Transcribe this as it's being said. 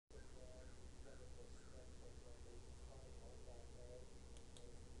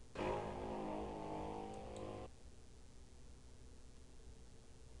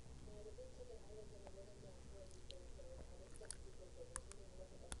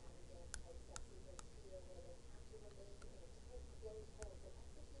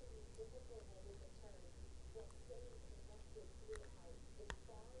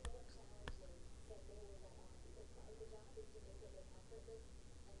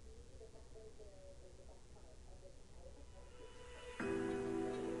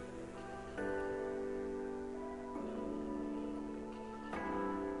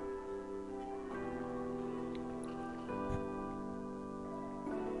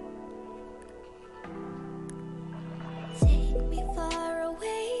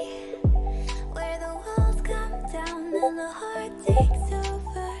when the heart takes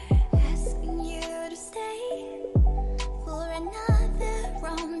over, asking you to stay for another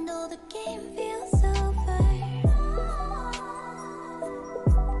round. All the game feels over,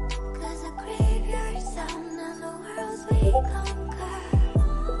 'cause I crave your sound and the worlds we conquer.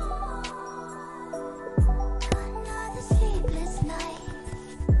 Another sleepless night,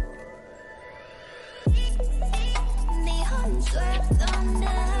 the unswerved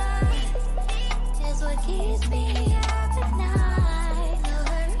thunder is what keeps me up at night.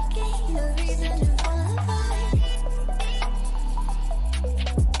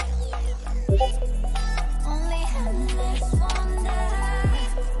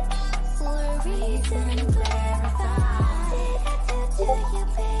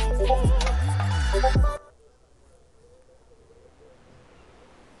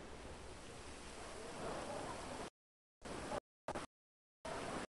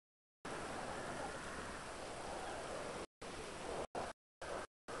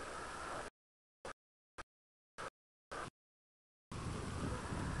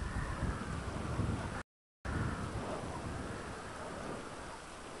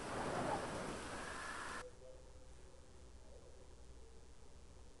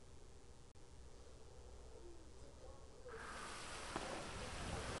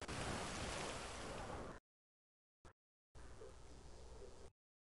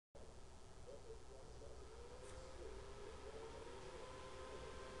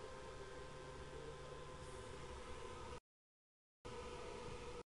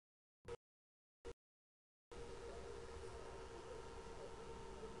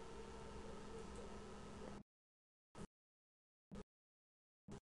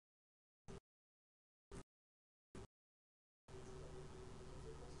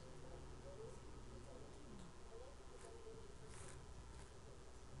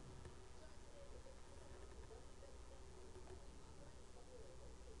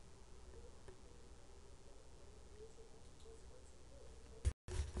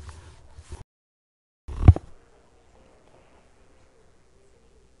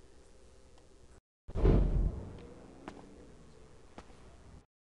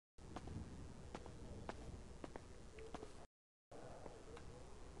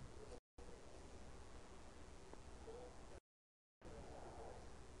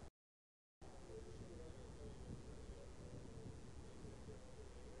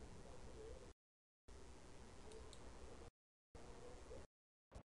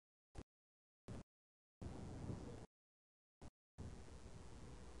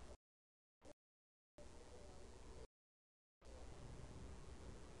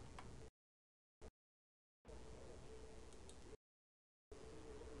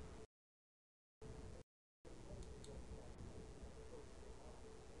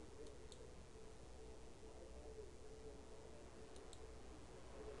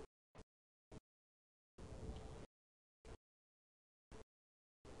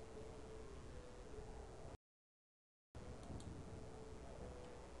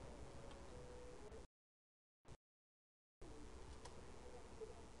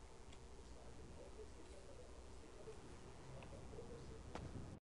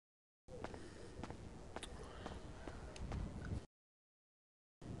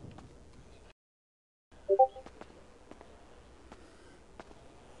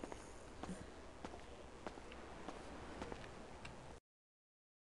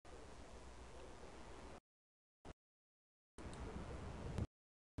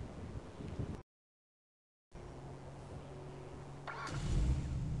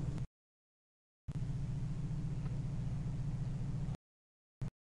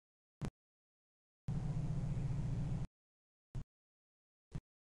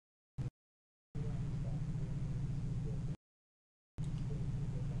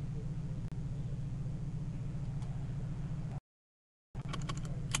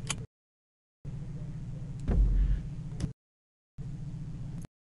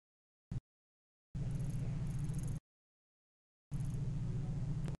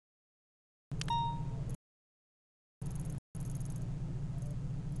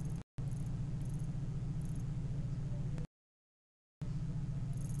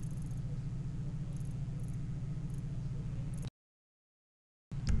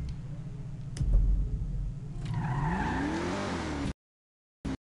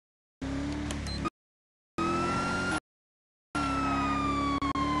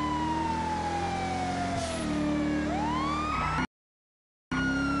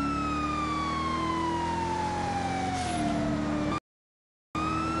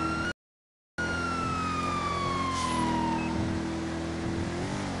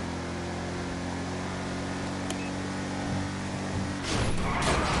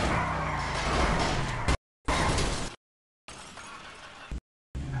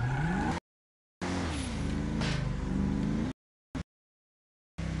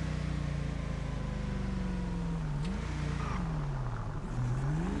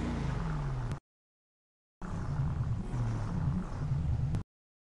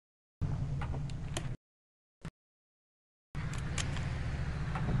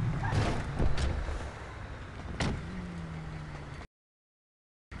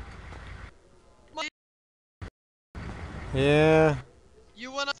 Yeah.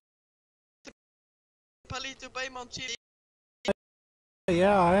 You wanna Palito Bay Montchili?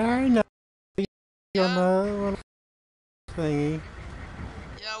 Yeah, I know. Yeah. On the little thingy.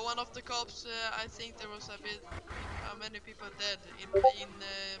 Yeah, one of the cops. I think there was a bit. How many people dead in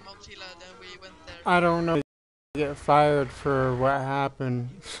Montchila? Then we went there. I don't know. Get fired for what happened.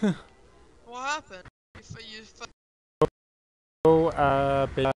 What happened? You So,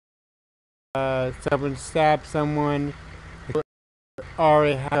 someone stabbed someone.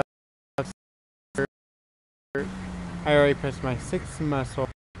 Already have. I already pressed my sixth muscle.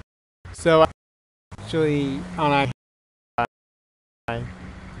 So actually, on I.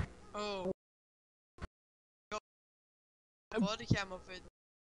 Oh, body cam of it.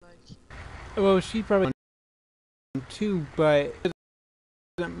 Like. Well, she probably too, but it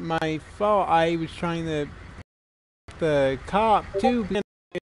wasn't my fault. I was trying to the cop too.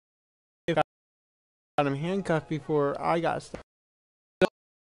 If I got him handcuffed before I got stuck.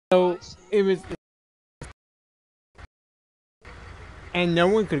 So it was, and no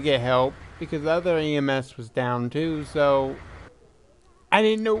one could get help because the other EMS was down too. So I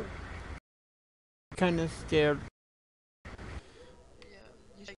didn't know. Kind of scared. Yeah.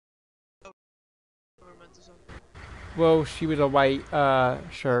 You like government or something. Well, she was a white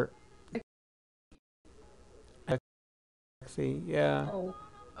shirt. See, yeah. Oh,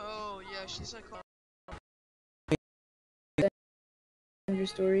 Oh yeah, she's a cop. your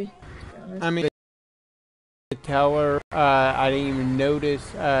story, to be honest. I mean, the teller. I didn't even notice.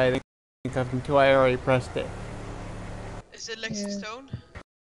 Handcuffed until I already pressed it. Is it Lexi Yeah. Stone?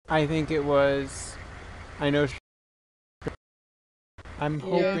 I think it was. I know. I'm Yeah.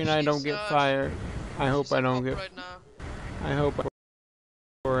 hoping I don't get fired. I hope She's I a don't cop get. right now. I hope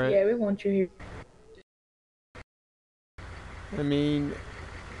for it. Yeah, we want you here. I mean,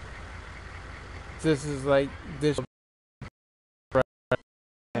 this is like this,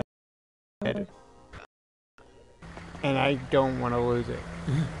 and I don't want to lose it.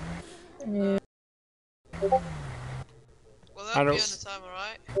 Yeah. Well, I that'll be don't. anytime,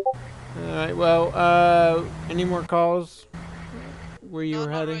 alright? All right. Well, any more calls? Where you No,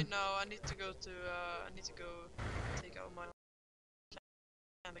 were not heading? right now. I need to go to. I need to go take out my.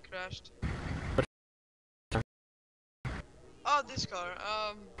 Kinda crashed. Oh, this car.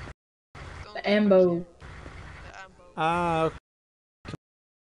 Don't The look back ambo. here. The ambo. Ah,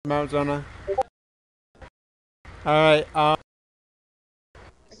 Arizona. All right.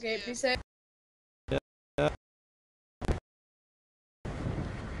 Okay, Yeah. be safe. Yeah.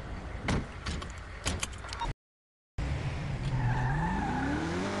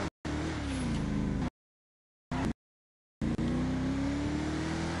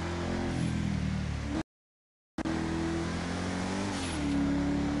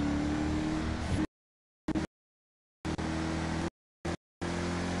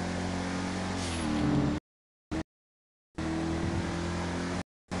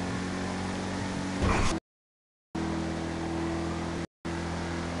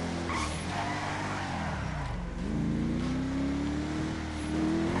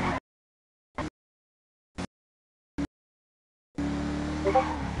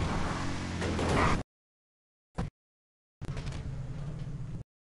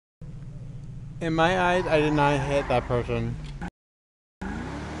 In my eyes, I did not hit that person.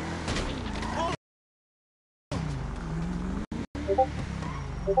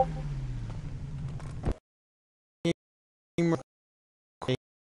 He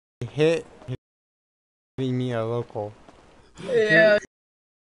hit hitting me a local. Yeah.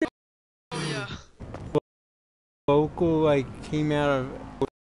 Oh yeah. Local like came out of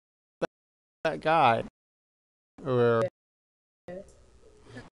that guy. Or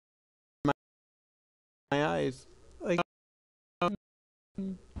my eyes. Like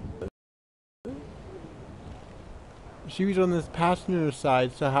she was on this passenger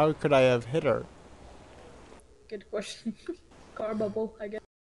side, so how could I have hit her? Good question. Car bubble, I guess.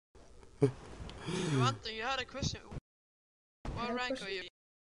 Anton, you had a question. What rank are you?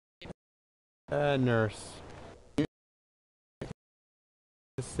 Nurse.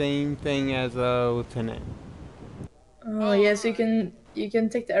 The same thing as a lieutenant. Oh, yeah, so you can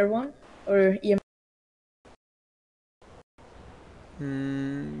take the R1 or EM.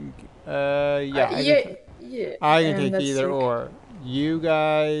 Yeah, Yeah, yeah, I can and take that's either sick. or. You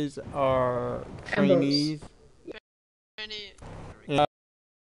guys are Ambos. trainees. Any?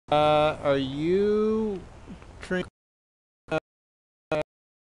 Are you trained?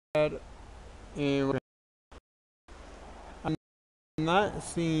 And I'm not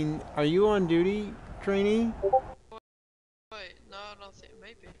seeing. Are you on duty, trainee? Wait, no, nothing.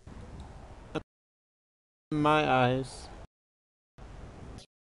 Maybe. In my eyes.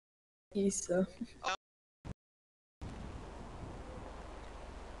 keys, so.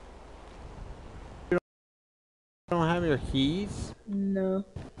 Don't have your keys? No.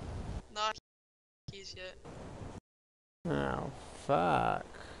 Not keys yet. Oh, fuck.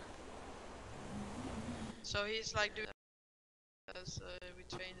 So he's like doing as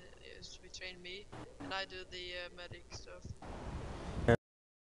we train me, and I do the medic stuff.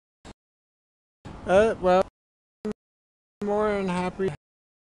 Well, I'm more than happy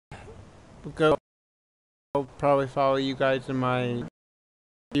to go. I'll probably follow you guys in my.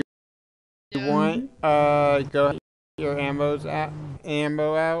 You Yeah. want? Go get your ammo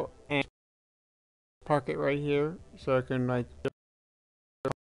out, and park it right here, so I can like,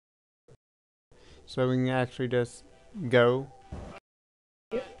 so we can actually just go.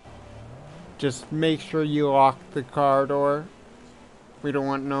 Just make sure you lock the car door. We don't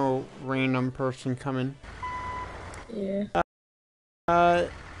want no random person coming. Yeah.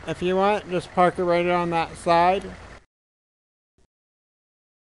 If you want, just park it right on that side.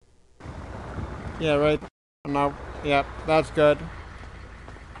 Yeah, right. No, yep, that's good. To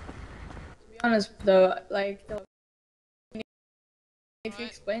be honest, though, like, if you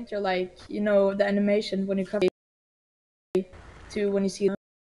explain to her, like, you know, the animation when you come to when you see.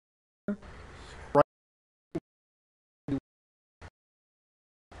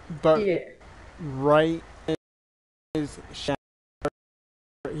 But Yeah. right is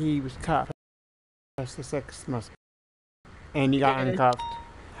he was cuffed. That's the sex must. And he got Yeah. uncuffed.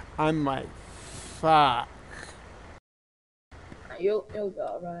 I'm like, fuck. You'll be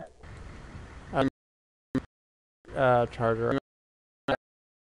alright. Charger.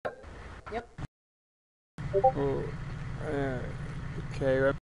 Yep. Oh,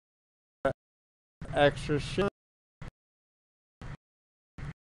 okay. Extra shit.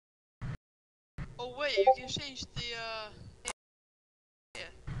 Oh wait, you can change the yeah.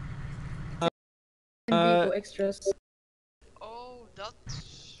 And vehicle extras. Oh,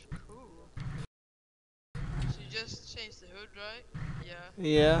 that's cool. So you just change the hood, right? Yeah.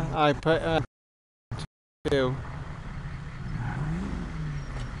 Yeah, I put 2.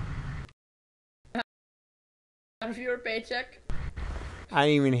 Out of your paycheck. I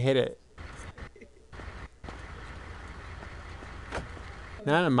didn't even hit it.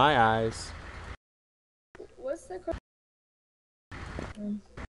 Not in my eyes. What's the car?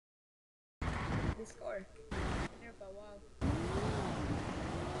 This car. Been here for a while.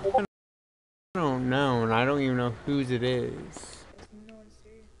 I don't know, and I don't even know whose it is. There's no one's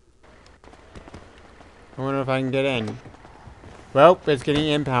here. I wonder if I can get in. Well, it's getting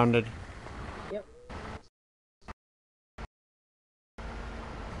impounded. Yep.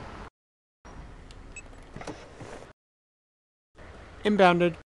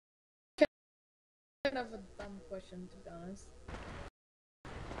 Impounded. Kind of a dumb question, to be honest.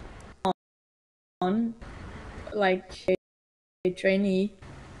 On, like, a trainee,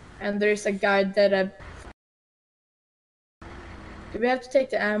 and there's a guy that do we have to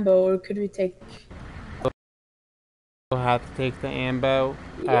take the ambo, or could we take? We'll have to take the ambo.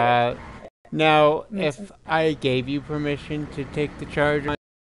 Yeah. Now, Makes if sense. I gave you permission to take the charge,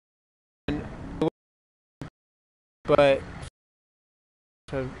 but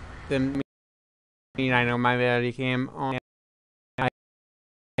so then I know my body cam on.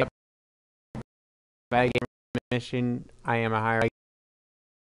 I gave permission. I am a higher. I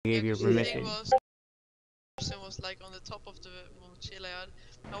gave you 'Cause the thing permission. was, person was like on the top of the mochila,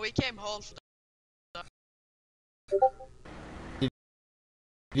 and we came half. Do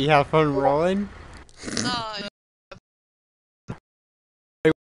you have fun rolling? Nah,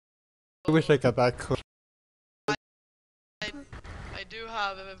 I wish I got that close. I do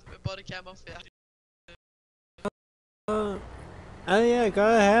have a body cam off, yeah. Oh yeah, go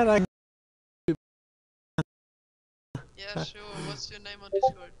ahead. Yeah, sure. What's your name on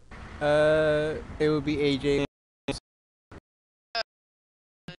Discord? It would be AJ.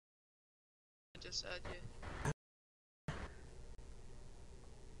 Just add you.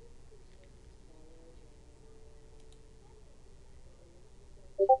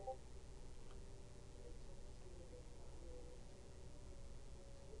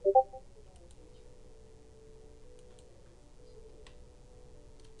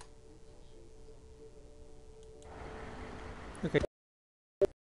 Okay.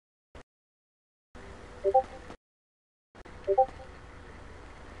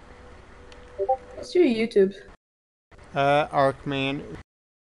 What's your YouTube? Arkman20.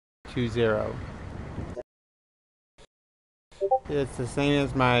 It's the same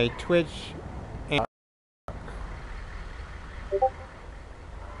as my Twitch. And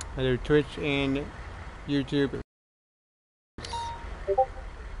I do Twitch and YouTube.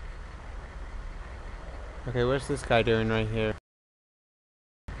 Okay, what's this guy doing right here?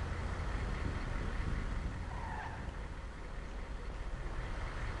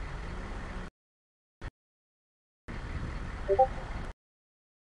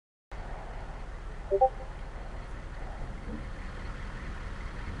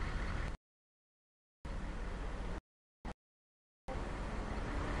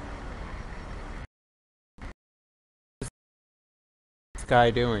 What's this guy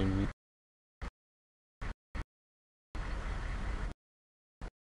doing?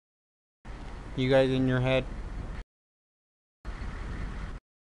 You guys in your head?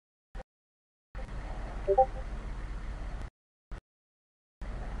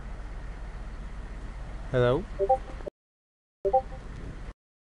 Hello?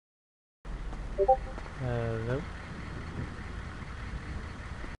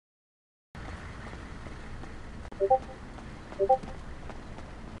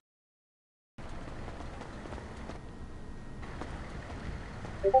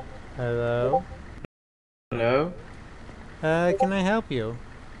 Hello? Hello? Hello? Can I help you?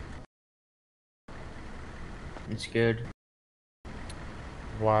 It's good.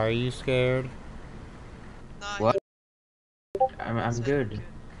 Why are you scared? Nah, What? good. I'm Said good.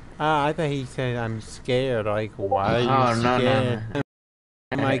 I thought he said I'm scared. Like, why are you Oh, no, scared? no,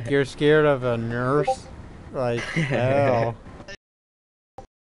 I'm no. like, you're scared of a nurse? Like, hell.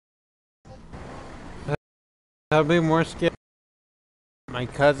 I'll be more scared than my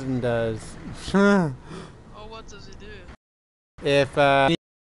cousin does. Oh, what does he do? If,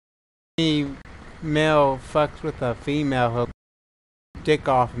 any male fucks with a female, he'll dick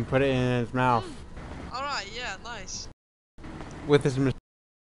off and put it in his mouth. Alright, yeah, nice. With his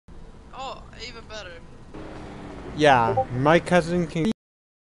Oh, even better. Yeah, my cousin can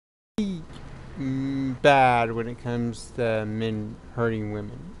be bad when it comes to men hurting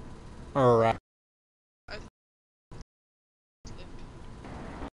women. Alright.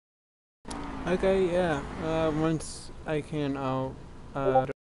 Okay, yeah. Once I can, I'll,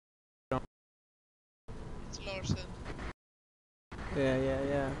 It's Larsen.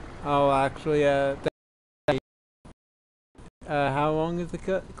 yeah. Oh, actually, how long is the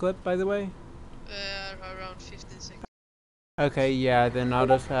clip, by the way? Around 15 seconds. Okay, yeah, then I'll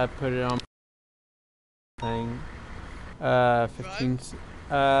just put it on thing. 15,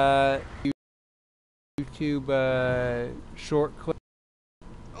 YouTube, short clip.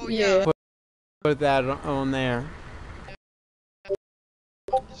 Oh, Yeah. yeah. Put that on there. I'm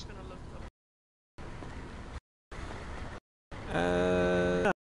just gonna look up.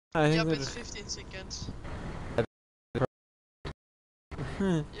 I Yep, think it's 15 seconds. that.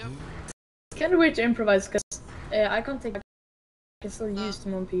 Yep. It's kind of weird to improvise because I can't take. I can still Nah. use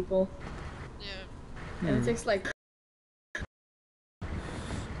them on people, Yeah. and it takes like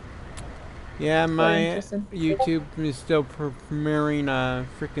Yeah, quite my interesting. YouTube is still premiering a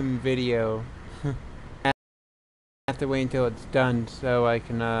freaking video. I have to wait until it's done so I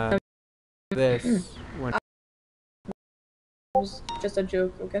can this when It was just a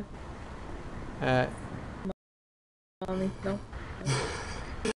joke, okay? Mommy, no.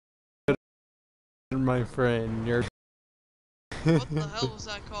 my friend. You're What the hell was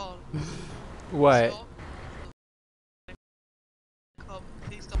that called? what? So,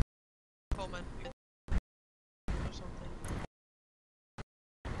 please don't comment or something.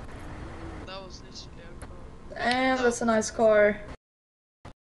 That was literally a call. And that's a nice car.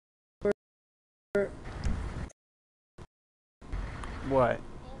 What?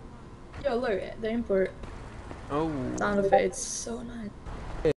 Yo, look, the import Oh, sound effect. It's so nice.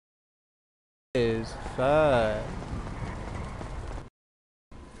 it is fun.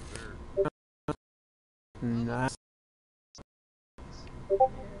 Nice.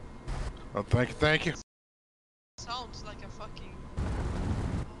 Oh, thank you. Sounds like a fucking.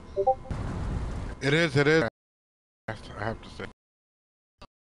 It is. I have to say.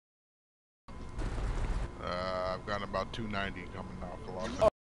 I've gotten about 290 coming off the loss.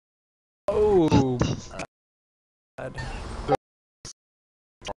 Oh.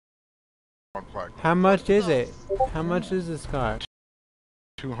 On flag. How much is it? How much is this car?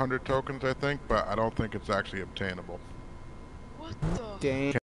 200 tokens, I think, but I don't think it's actually obtainable. What the?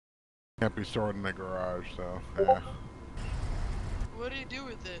 Dang. Can't be stored in the garage, so yeah. What do you do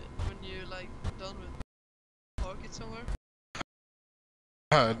with it when you're like done with park it somewhere?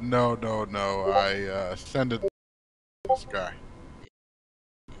 No. I send it to this guy.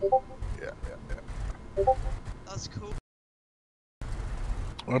 Yeah. That's cool.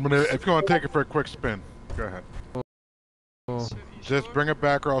 I'm gonna. If you want to take it for a quick spin, go ahead. Oh. So, you Just sure? bring it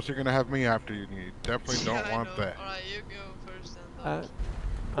back, or else you're gonna have me after you. You definitely Yeah, don't I want know. that. Alright, you go first then.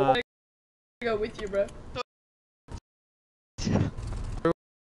 Uh, go with you, bro.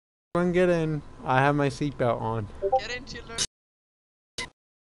 Everyone get in. I have my seatbelt on. Get in, children.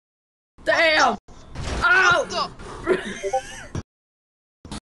 Damn! Ow!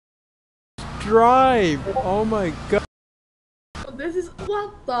 Drive! Oh my god. This is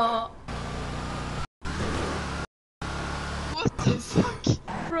what the What the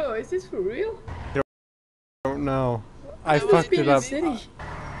fuck? bro? Is this for real? I don't know. I Yeah, well, fucked it up. City.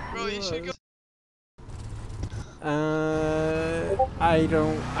 Bro, you should go.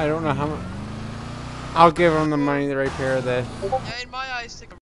 I don't know how much. I'll give them the money to repair this. Yeah, in my eyes, they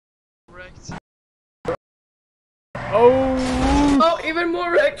correct. Oh! Oh, even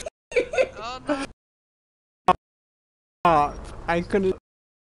more wrecked. Oh no. I couldn't.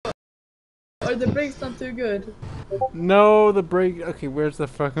 Are the brakes not too good? No, the brake. Okay, where's the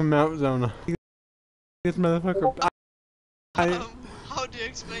fucking mount zone? This motherfucker. How do you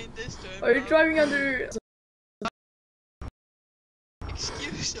explain this to him? Are you driving under?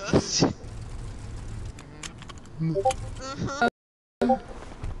 Excuse us.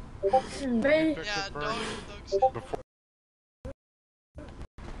 Hey, Yeah, dog shit.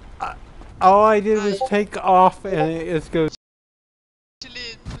 All I did was take off and it just goes. Actually,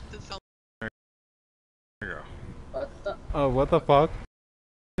 put the thumb. There you go. what the? Oh, what the fuck?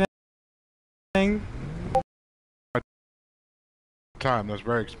 Thing? Time, that's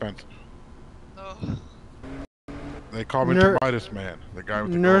very expensive. No. They call me Ner- Midas Man, the guy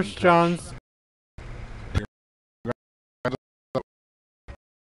with the Nurse golden touch. John's.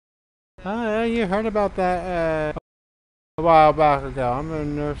 Oh, yeah, you heard about that a while back ago. I'm a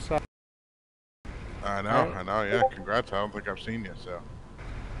nurse. I know, yeah. Congrats, I don't think I've seen you, so.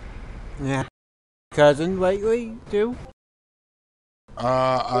 Yeah. Cousin lately, too?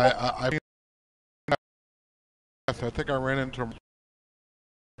 I think I ran into him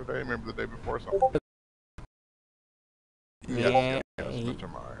today, maybe the day before or something. Yeah. Yes,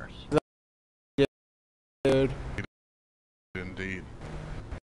 Mr. Myers. Dude. Indeed.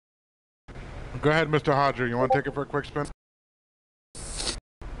 Go ahead, Mr. Hodger. You want to take it for a quick spin?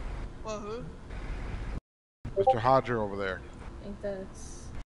 Well, who? Mr. Hodger over there. I think that's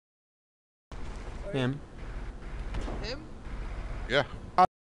Him. Him? Yeah.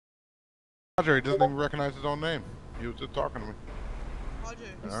 Hodger, he doesn't even recognize his own name. He was just talking to me. Roger.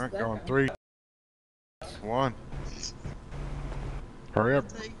 All right, that going guy. 3, 1. Hurry up.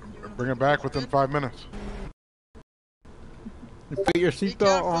 Bring it back within 5 minutes. Put your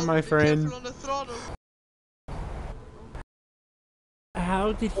seatbelt on, my friend. Be careful on the throttle.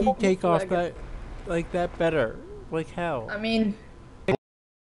 How did he take off that, like that better? Like how? I mean,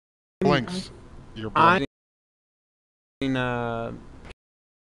 Blinks. You're I blinking. mean,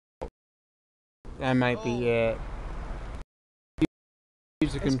 that might be it.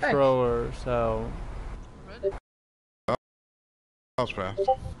 Use a Respect. controller, so. Ready? That was fast.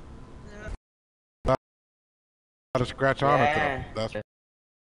 Yeah. Got a scratch on it Yeah. though. That's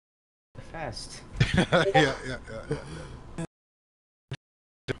Fast. yeah.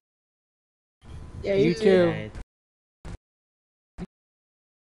 yeah, You you too. Yeah,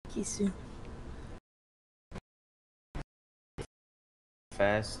 Kisu.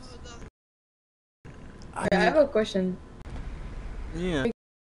 fast. I have a question. Yeah.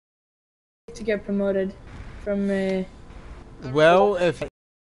 To get promoted from Well, if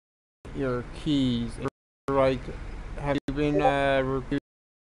your keys, like, have you been recruited?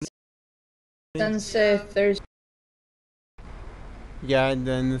 since Thursday. Yeah, and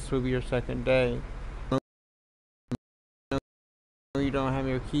then this will be your second day. You don't have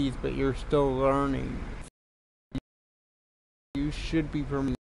your keys, but you're still learning. You should be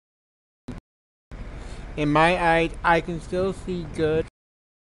promoted. In my eyes, I can still see good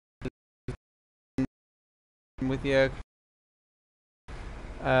with you.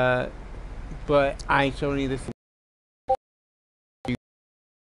 But I still need this. You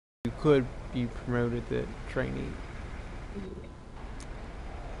could be promoted to trainee.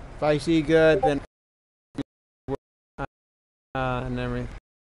 If I see good, then and everything.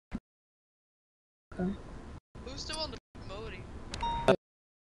 Who's the one promoting?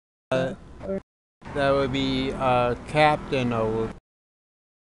 That would be captain or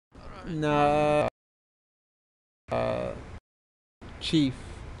Alright. no chief.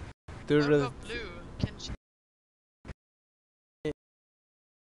 What They're the, about Blue? Can she?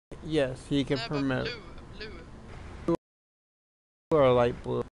 yes, he can Yeah, but promote. Blue. Or a light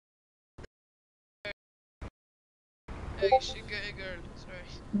blue. Yeah, you should get a girl. Sorry.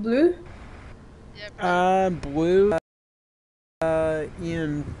 Blue? Yeah, Blue.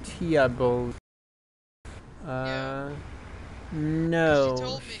 EMT, I believe. Yeah. No.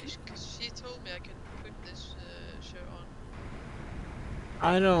 Cause she told me I can put this shirt on.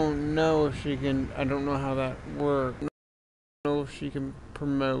 I don't know if she can. I don't know how that works. I don't know if she can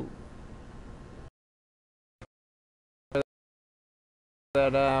promote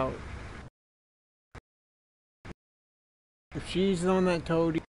that out. If she's the one that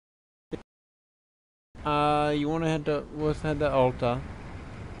told you, you want to head to, let's head to Ulta.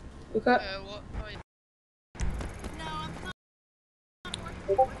 Okay. What? Oh, yeah.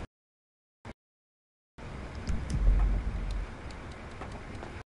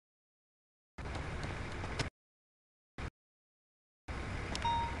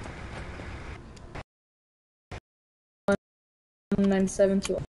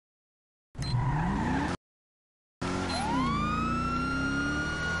 972.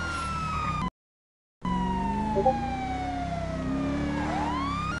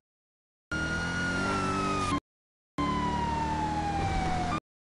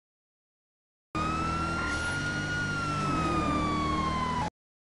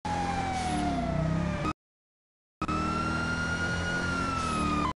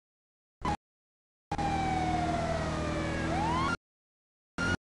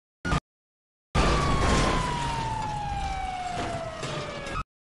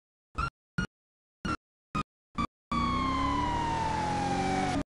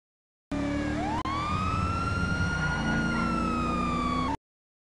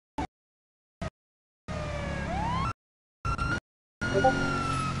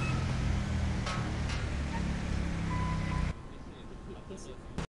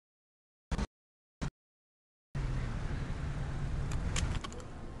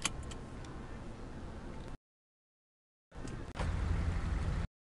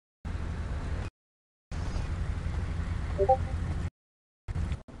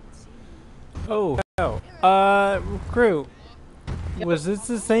 Oh, hell. Recruit. Was this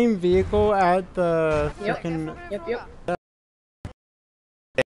the same vehicle at the Yep. freaking? Yep.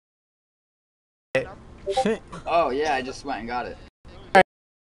 Oh yeah, I just went and got it. I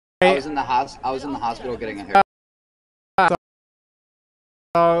I was in the hospital getting a hair.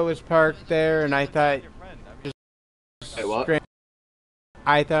 saw it was parked there, and I thought Wait, what?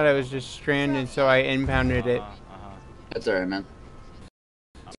 I thought it was just stranded, so I impounded it. That's alright, man.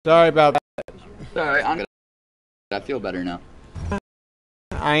 Sorry about that. It's alright. I'm good. I feel better now.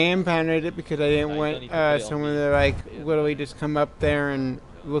 I impounded it because I didn't want someone to like literally just come up there and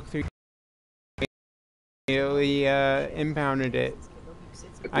look through. Immediately impounded it.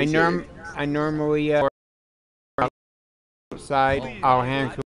 I normally outside. I'll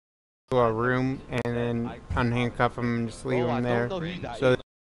handcuff to a room and then unhandcuff them and just leave them there. So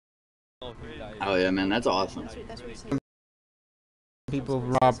Oh yeah, man, that's awesome. people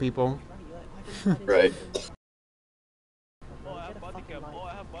rob people. Right.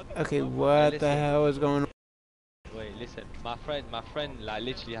 Okay, what the hell is going on? Wait, listen, my friend, like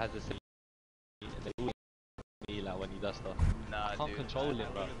literally has the same me like when he does stuff. Nah, I can't control him,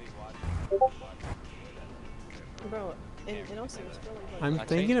 bro. Bro, and also, it's really like, I'm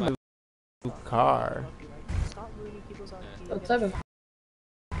thinking about a new car. stop ruining people's ideas. What type of?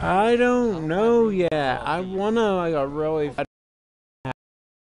 I don't know yet. I wanna like a really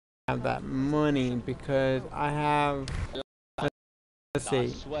have that money because I have. Let's see,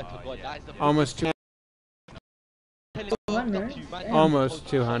 Swear to God, that is the almost two, almost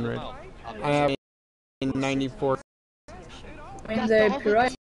 200. I have 94. I mean, the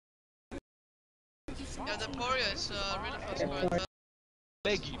Pirate. Yeah, the Poria is really fast car. But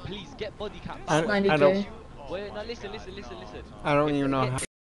beg you, please get body cam. I 90K. don't. Wait, no, listen. I don't even know how.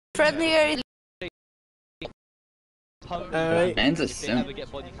 Friendly. Alright. Man's a simp.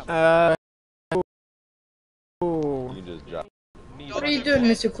 Ooh. You just drop. What are you doing,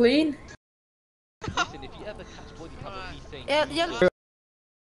 Mr. Clean? Listen, if you ever catch body cam of me saying Yeah.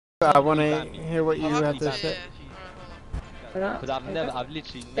 I want to hear what you have to say. because I've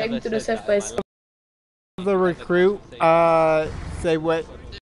literally Take never me to the said safe that in place. my life. The recruit, say what?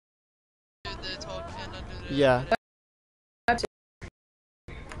 do the talk and I do the... Yeah.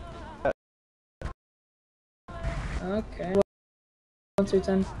 Okay. 1 to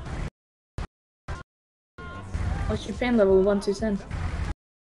 10. What's your pain level? 1 to 10.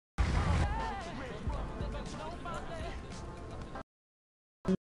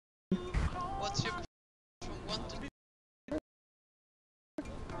 What's your... from 1 to...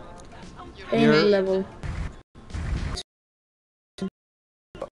 Your Pain You're- level.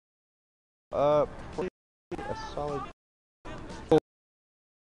 Probably a solid.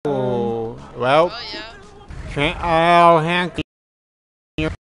 Oh, well, Oh yeah. I'll handcuff.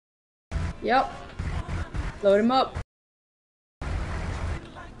 Yep. Load him up.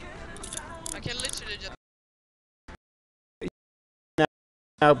 I can literally just.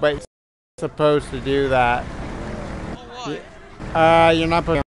 No, but you're supposed to do that. Oh, why? You're not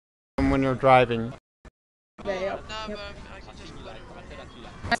supposed to when you're driving. Okay, Oh, yep. nah, Yep. but I can just put it right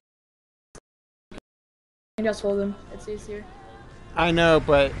here. You just hold him. It's easier. I know,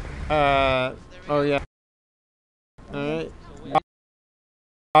 but There we oh go. yeah. All right.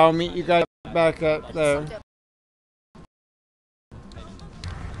 I'll meet you guys back up there.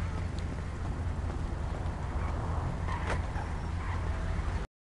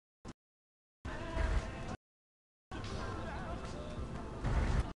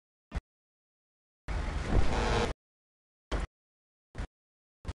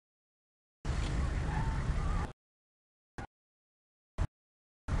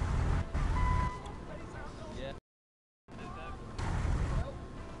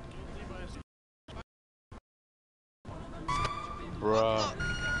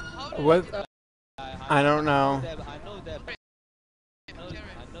 Bruh. What? I don't know. I know that.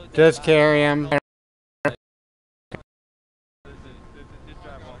 Just carry him.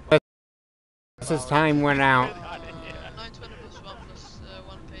 His time went out. 920 plus 1 plus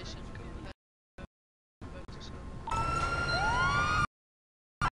 1 patient. Go ahead. Back to server.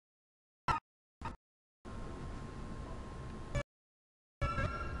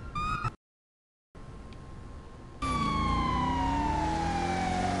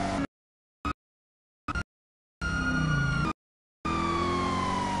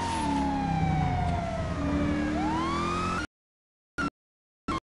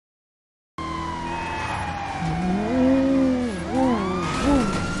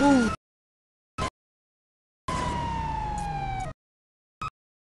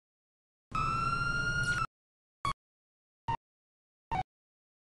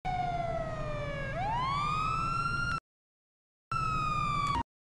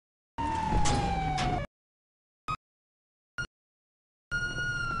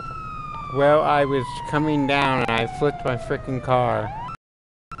 Well, I was coming down and I flipped my freaking car.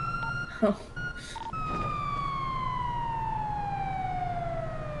 We're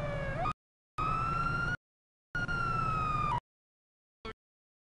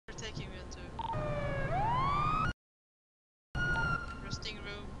taking me into resting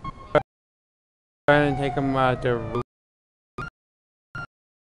room. Go ahead and take him to Room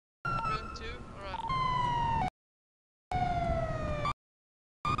 2?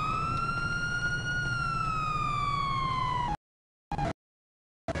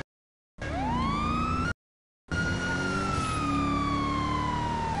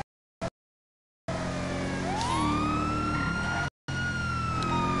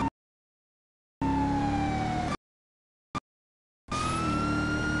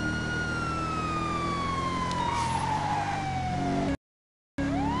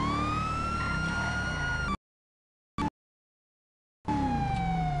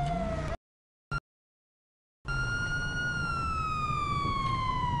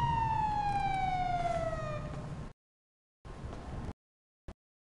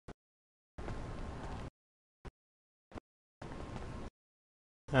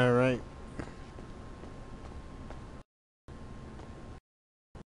 Alright. All right.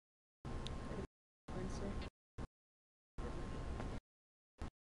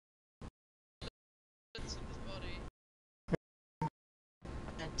 It's in his body.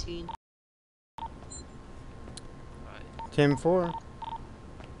 19. Right. 10-4.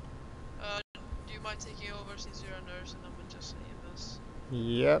 Do you mind taking over since you're a nurse and I'm just a EMS?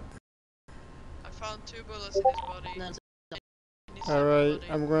 Yep. I found 2 bullets in his body. In his All upper right.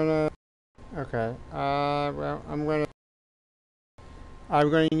 body. I'm gonna. Okay. Well, I'm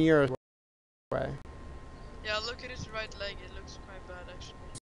going your way. Yeah, look at his right leg. It looks quite bad actually.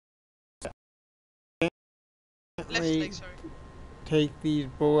 Left leg, sorry. Take these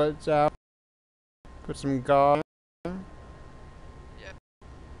bullets out. Put some gauze. Yeah.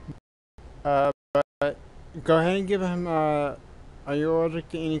 But go ahead and give him. Are you allergic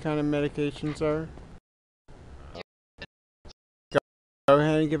to any kind of medication, sir? Go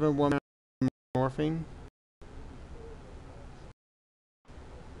ahead and give him 1 morphine.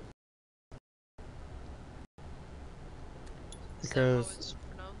 Is that how Because it's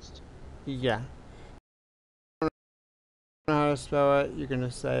pronounced? yeah. I don't know how to spell it. You're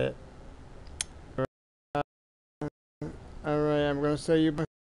gonna say it. Alright, I'm gonna say you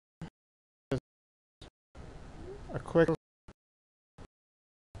a quick.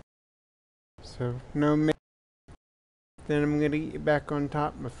 So no ma- then I'm gonna get you back on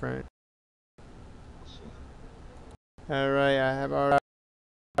top, my friend. Alright, I have all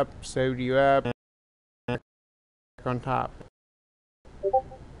up, so do you up, back on top.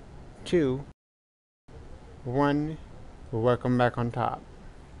 2, 1. Welcome back on top.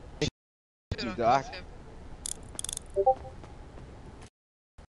 Shoot on Doc. Coffee. You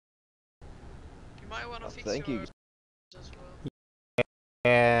might want to fix Thank you. yours as well.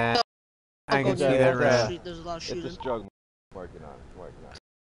 Yeah, I can see that red. There's a lot of It's shooting. a struggle. Working on it. Working on it.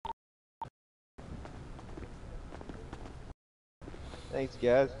 Thanks,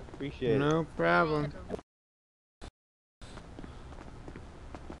 guys. Appreciate it. No problem.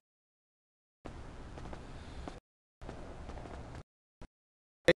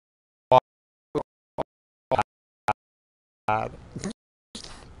 Well,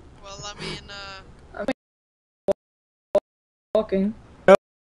 I mean, Walking.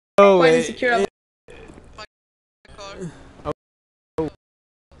 Oh, Quite insecure. my car.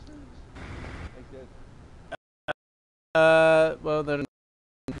 Thanks, guys. well then,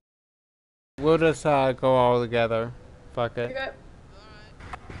 we'll just go all together. Fuck it. Okay.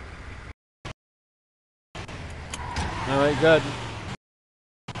 Alright. Alright, good.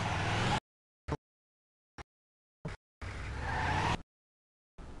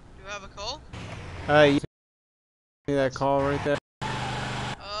 You have a call? You see that call right there?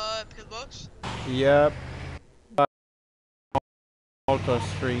 Pillbox? Yep. Alta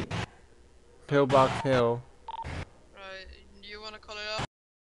Street. Pillbox Hill. Right, you wanna call it up?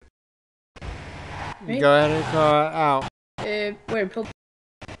 Me? Go ahead and call it out. Wait,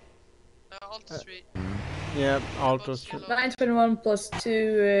 Alta Street. Yep, Alta Pillbox Street. Yellow. 921 plus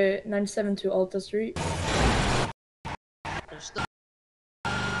 297 to Alta Street.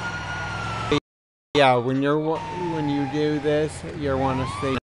 Yeah, when you do this, you want to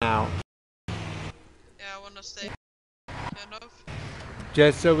stay out. Yeah, I wanna stay kind of.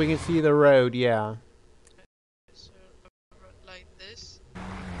 Just so we can see the road, yeah. So, like this.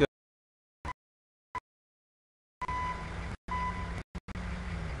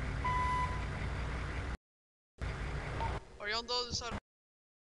 Are you on the other side?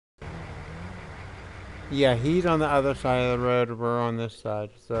 Yeah, he's on the other side of the road, we're on this side,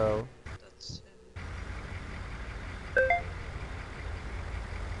 so. That's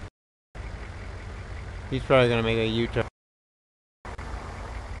He's probably gonna make a U-turn.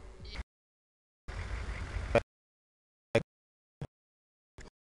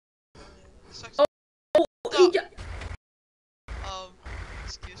 sucks. Oh, Stop. he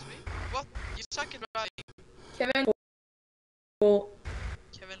Excuse me. What? You suck at driving, Kevin. Oh,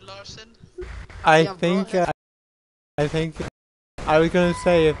 Kevin Larson. I think I was gonna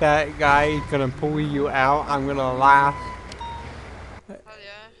say if that guy is gonna pull you out, I'm gonna laugh. Oh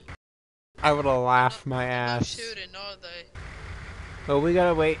yeah. I would have laughed my No ass. shooting, are they? But we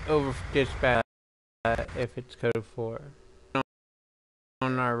gotta wait over for dispatch if it's code 4.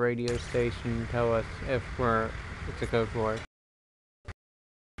 On our radio station, tell us if it's a code 4.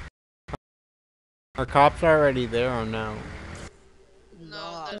 Are cops already there or no?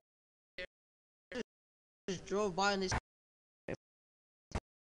 No, they're Just drove by and they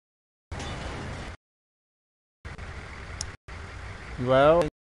Well,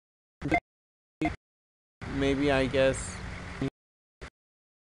 maybe I guess.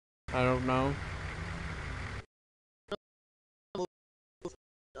 I don't know.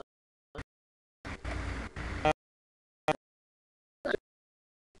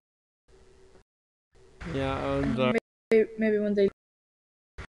 Yeah, maybe when they.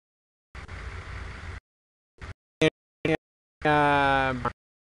 yeah. Yeah.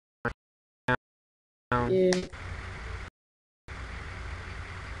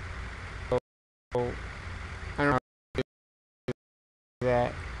 I don't know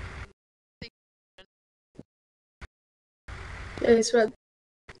that. Yeah, it's red.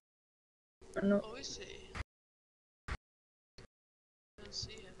 Or no. Oh, is he? I don't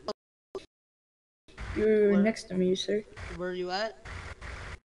see him. You're Where? next to me, sir. Where are you at?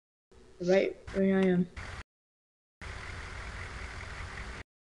 Right where I am.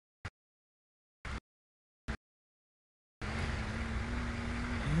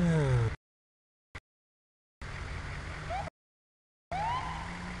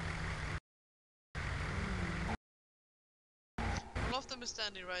 One of them is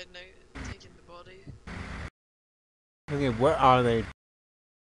standing right now, taking the body. Okay, what are they?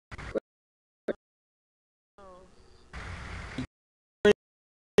 Oh.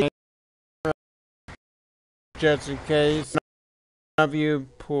 Just in case none of you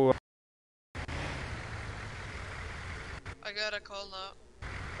pull. I got a call now.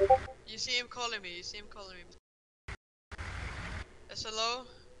 You see him calling me, Yes, hello?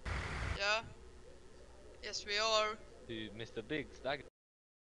 Yeah? Yes, we are. Dude, Mr. Biggs, that I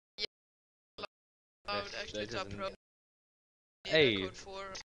would Yes, actually that top doesn't- pro. Hey. Code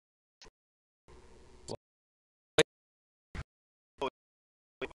 4.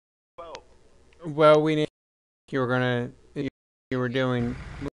 Well, we knew you were gonna. You were doing.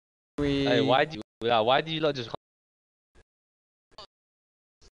 Hey, why do you lot just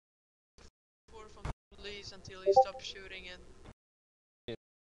From the police until he stopped shooting and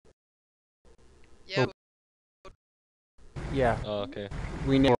yeah. Yeah. Oh, okay.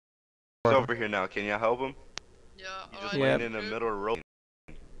 We know. He's over here now. Can y'all help him? Yeah. He's just Yep. laying in the middle of the road.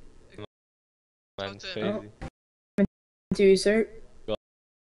 Man, it's Okay. crazy. Do you, sir?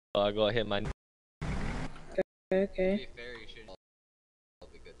 I got hit, man. Okay.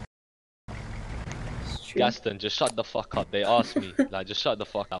 It's true. Gaston, just shut the fuck up. They asked me. Like, just shut the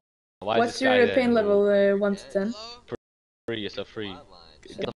fuck up. Why is What's this guy your there? pain level? 1 to 10. Hello? Free, it's a free.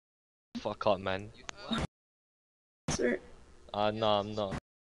 Get the fuck up, man. Sir. No, I'm not.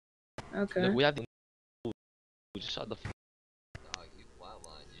 Okay. Look, we have the. Just shut the fuck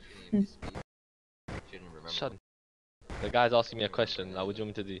Shut. The guy's asking me a question. Like, what do you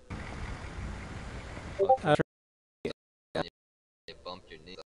want me to do?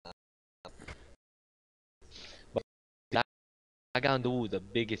 But that guy on the wall, the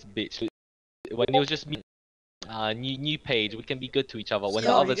biggest bitch. When it was just me, new page, we can be good to each other. When Yo,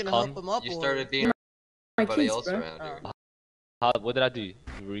 the are you others gonna come, help him up, You or- started being My everybody keys, else bro. around here. what did I do?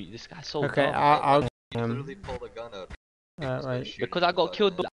 This guy's so Okay, dumb. I'll. You literally pulled a gun out. Right. Because I got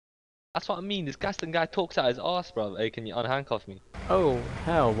killed. That's what I mean. This Gaston guy talks out his ass, bro. Hey, can you unhandcuff me? Oh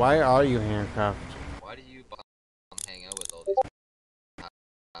hell! Why are you handcuffed? Why do you hang out with all these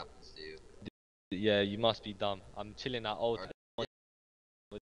happens to you? Yeah, you must be dumb. I'm chilling at old.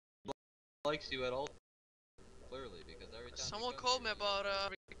 Likes you at all? Clearly, because every time Someone called me about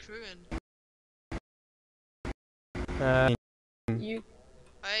recruiting. You.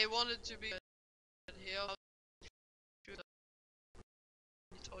 I wanted to be here.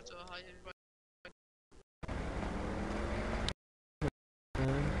 He talked to a higher.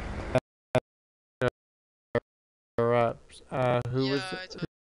 Corrupts. Who Yeah, was I told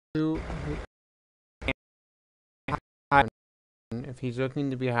who? If he's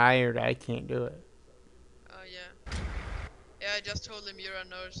looking to be hired, I can't do it. yeah. Yeah, I just told him you're a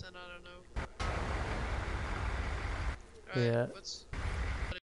nurse and I don't know. Right, Yeah. what's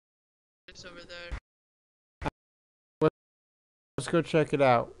it's over there? Let's go check it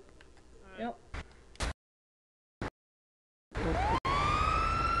out. Alright.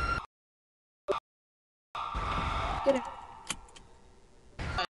 Get it.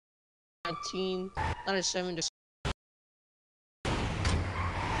 1997 to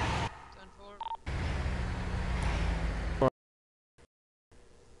 10-4.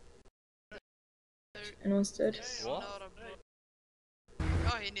 Anyone's dead. What?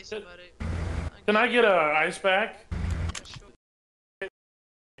 Oh, he needs somebody. Can I get a ice pack? Yeah, sure.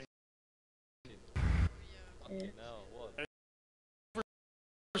 Yeah. No, what?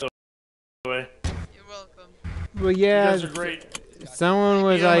 Anyway, You're welcome. Well, you yeah. guys are great. Someone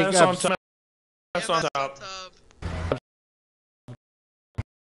was like, EMS on top. EMS on top.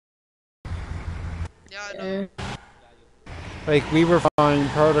 Yeah, I know. like we were following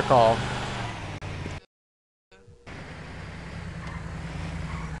protocol.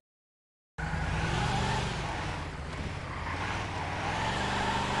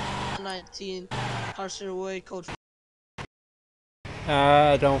 the 19 Carcer Way, Coach.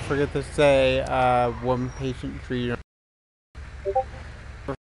 Don't forget to say, one patient treated.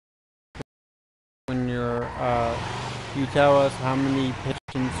 When you're, you tell us how many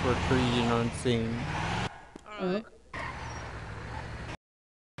patients were treated on scene. Alright.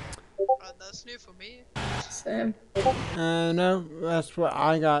 That's new for me. Same. No, that's what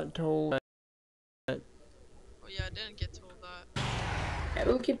I got told. Oh yeah, I didn't get told that. Yeah,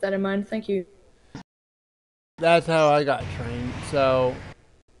 we'll keep that in mind. Thank you. That's how I got trained. So,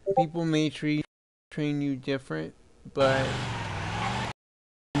 people may train you different, but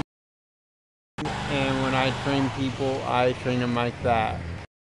and when I train people, I train them like that.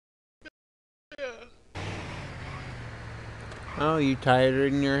 Oh, you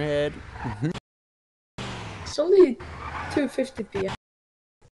tired in your head? It's only 2:50 p.m.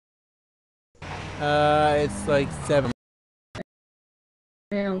 It's like 7.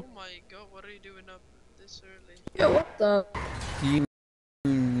 Damn. Oh my god, what are you doing up this early? Yo, what the? Do you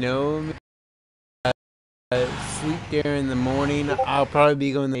know me? Sleep there in the morning. I'll probably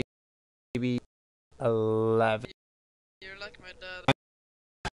be going to maybe 11. You're like my dad.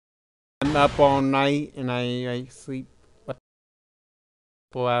 I'm up all night and I sleep like a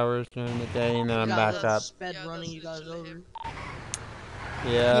couple hours during the day and then I'm back up. Sped running you guys over.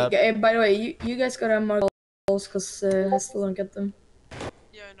 Yeah. By the way, you guys gotta mark calls because I still don't get them.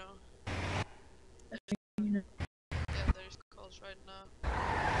 Yeah, I know. You know. Yeah, there's calls right now.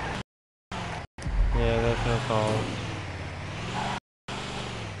 Yeah, that's no fault.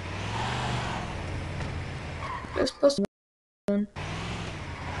 Let's post one.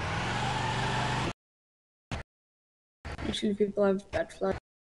 Usually people have bad flag.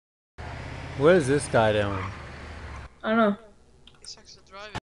 What is this guy doing? I don't know. He's actually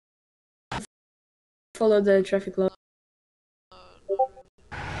driving. Follow the traffic law. Not really.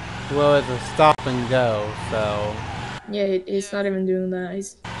 Well, it's a stop and go, so. Yeah, he's Yeah. not even doing that.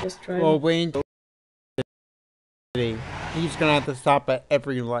 He's just driving. Well, Wayne City, he's gonna have to stop at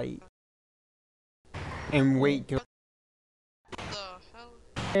every light and wait till. What the hell?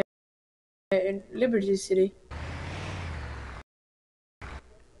 In Liberty City.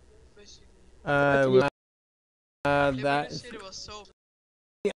 Basically. Well, Liberty that City was so.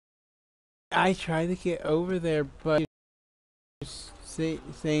 I tried to get over there, but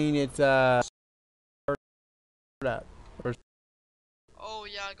saying it's up or Oh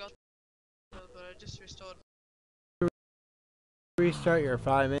yeah, I got it, but I just restored. restart your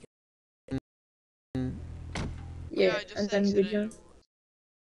 5 minutes. Yeah, I just and then we exited join.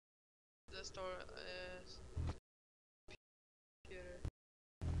 the store. Computer.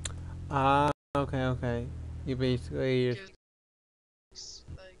 Okay. You basically Because,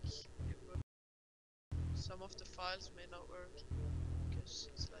 like, some of the files may not work. Because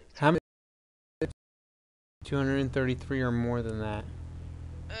it's like. how many 233 or more than that?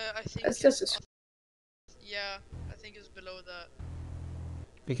 I think. That's just a Yeah, I think it's below that.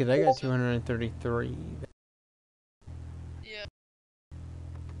 Because I got 233. Yeah.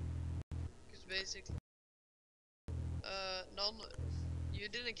 Because basically. None. You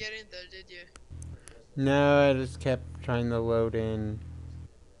didn't get in there, did you? No, I just kept trying to load in.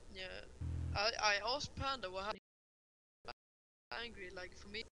 Yeah. I asked Panda what happened. Angry, like for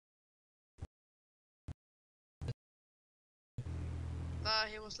me. Nah,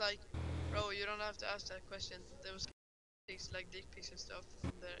 he was like, bro, you don't have to ask that question. There was things like dick pics and stuff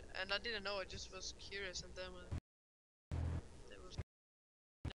from there, and I didn't know. I just was curious, and then when there was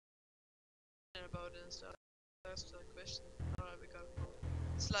about it and stuff, I asked that question. Alright, we got it.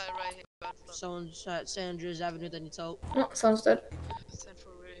 Slide right here. Bad flag. Someone's at Sandra's Avenue that needs help. Oh, sounds good. Send for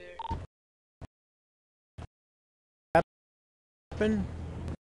we're here. Happen?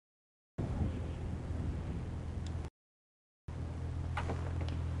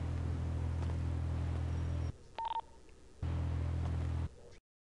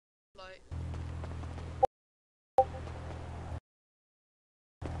 Like,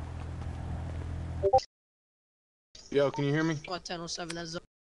 Yo, can you hear me? What 1007 that's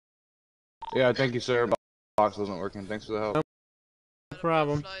Yeah, thank you, sir. Box wasn't working. Thanks for the help. No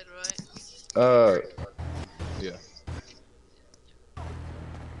problem. flight, right? Yeah.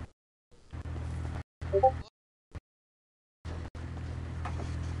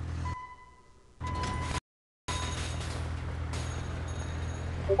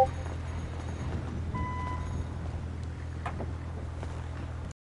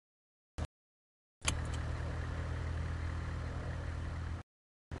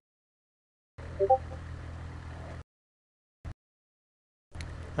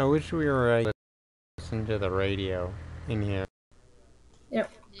 I wish we were listening to the radio in here.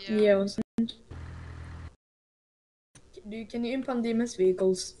 Yep. Yeah. Yeah, wasn't. Can you impound DMS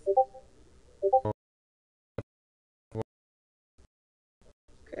vehicles?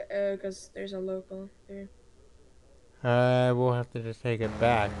 Because there's a local there. We'll have to just take it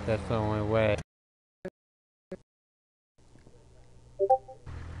back. That's the only way.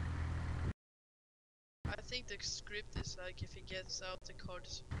 I think the script is like if he gets out, the car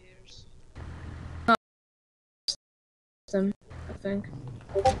disappears. Them, I think.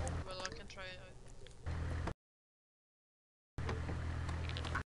 Well, I can try it.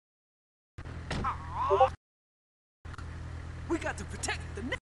 We got to protect the.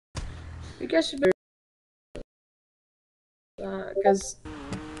 You guys should be. Because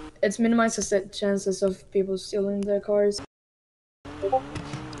it minimizes the chances of people stealing their cars.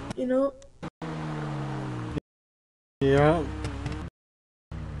 You know? Yeah.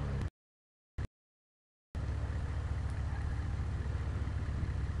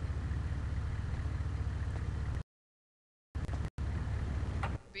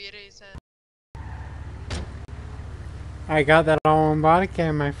 I got that all on body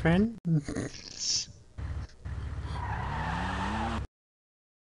cam, my friend. Whoops.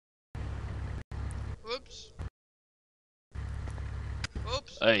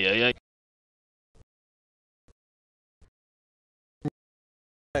 Whoops. Hey.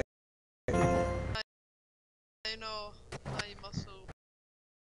 I know. I muscle.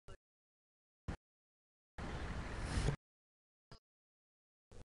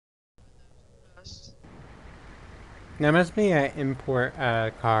 Fast. That must be an import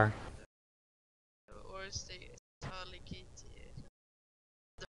car. Or is the Italian GTA?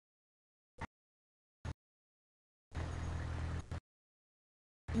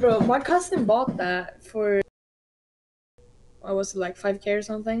 Bro, my cousin bought that for, what was it, like 5K or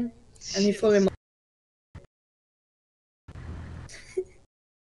something? And he fully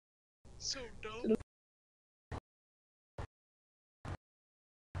So dope.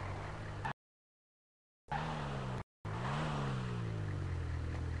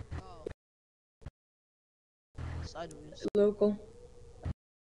 Sideways. local.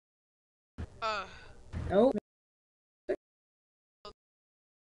 No. No.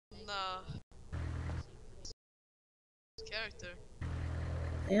 Nah. Character.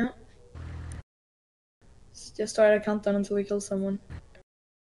 Yeah. Just start a countdown until we kill someone.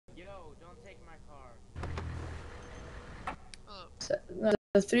 Yo, don't take my car. So,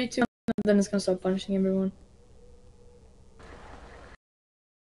 3, 2, 1, then it's gonna start punching everyone.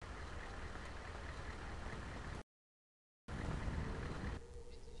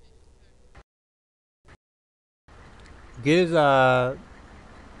 Get his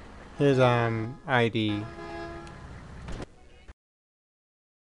ID.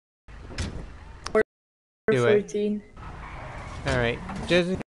 Do it. 14. Alright,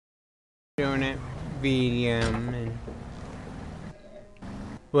 just doing it medium and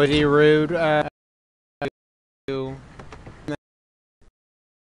was he rude to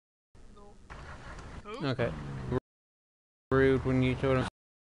okay. Rude when you told him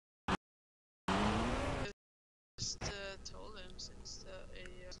Just told him since a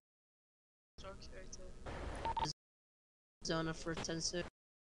star character. Zona for 10 seconds.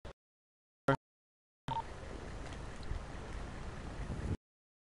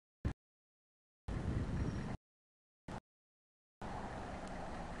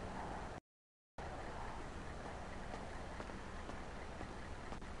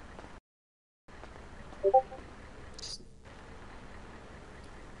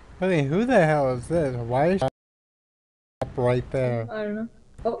 I mean, who the hell is this? Why is she up right there? I don't know.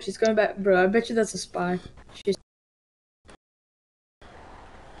 Oh, she's going back. Bro, I bet you that's a spy. She's...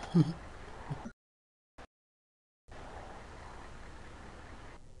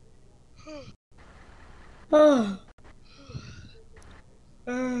 Oh.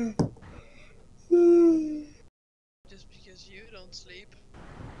 Just because you don't sleep.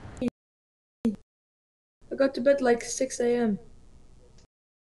 I got to bed like 6 a.m.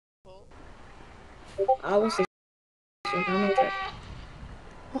 I was so I'm okay.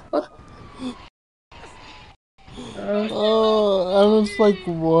 What? Oh, I'm just like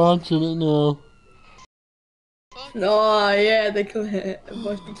watching it now. No, yeah, they could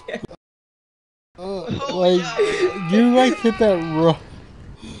but be careful. Like, you like hit that rock.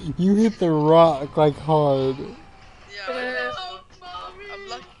 You hit the rock like hard. Yeah, I guess so. I'm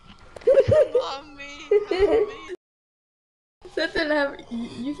like, mommy, help me. That didn't have.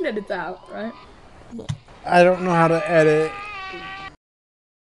 You can edit that out, right? I don't know how to edit.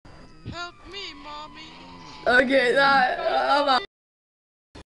 Help me, mommy. Okay, I'm out.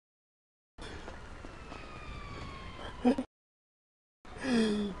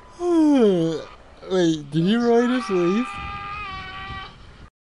 Wait, did he really just leave?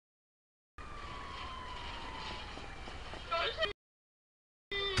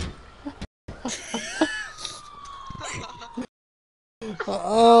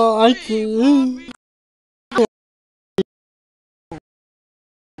 Oh, I can't.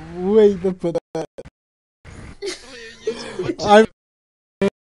 Wait, the I'm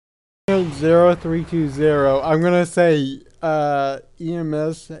 0320. I'm gonna say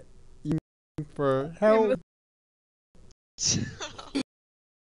EMS for help.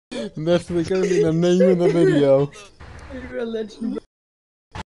 And that's gonna be the name of the video. You're a legend, bro.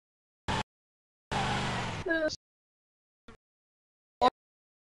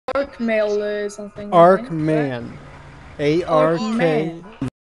 Arc mail something. Arc Man. ARK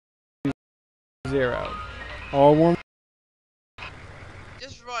 0. All one.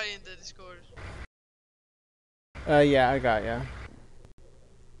 Just write in the Discord. Yeah, I got ya.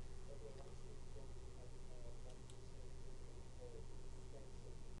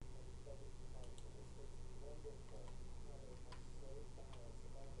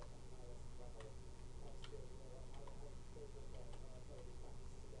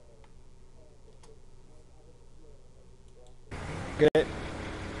 Good.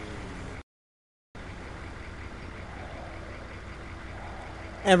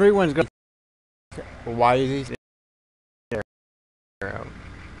 Everyone's going. Why is he there?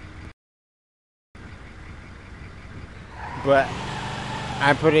 But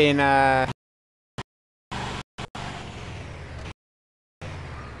I put in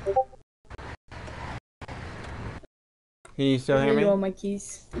Can you still hear You me? want my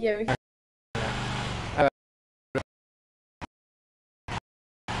keys? Yeah.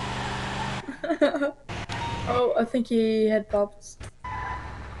 Oh, I think he had popped.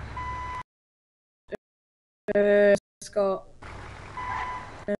 Scott.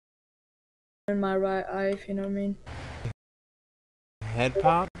 In my right eye, if you know what I mean. Head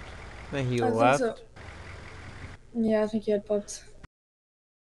popped? That he I left? think so. Yeah, I think he had popped.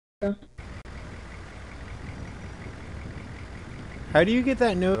 Yeah. How do you get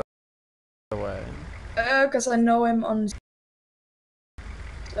that note away? Cause I know him on.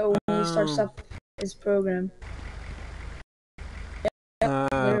 So when he starts Oh. up his program. Yeah,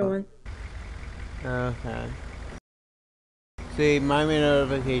 there he went. Okay. See, my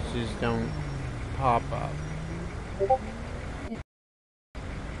notifications don't pop up.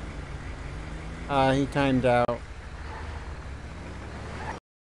 He timed out.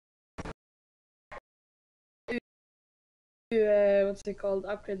 What's it called?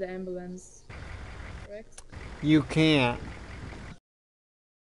 Upgrade the ambulance. Correct? You can't.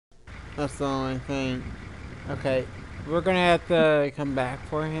 That's the only thing. Okay, we're gonna have to come back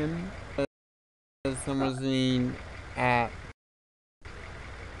for him. Someone's needing at.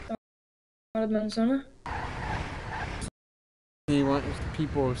 Minnesota? He wants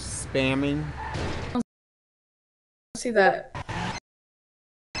people spamming. I see that.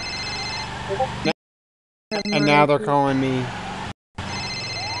 And now they're calling me.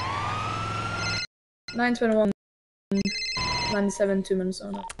 921 97 to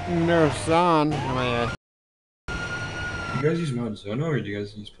Minnesota. No, son. Oh my God. Do you guys use Mount Zono or do you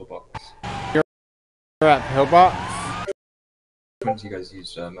guys use Pillbox? You're at Pillbox? When do you guys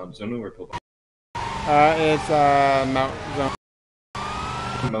use Mount Zono or Pillbox? It's Mount Zone.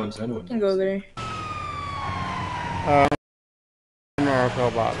 Mount Zono. You can go there. Or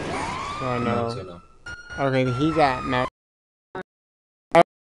Pillbox. So I know. Mount Zono. Okay, he's at Mount.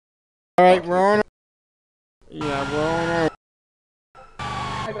 Alright, we're on. Yeah, we're on.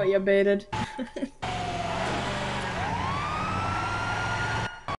 I got you baited.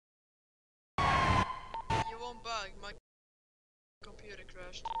 You won't bug, my computer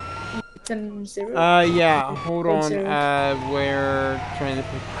crashed. 10-0. Yeah, hold on. 0. We're trying to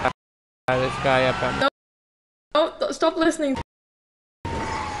pick this guy up at. No, stop listening.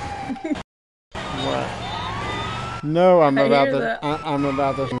 What? No, I'm I about hear to. that. I'm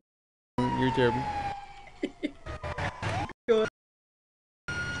about to on YouTube. Go. I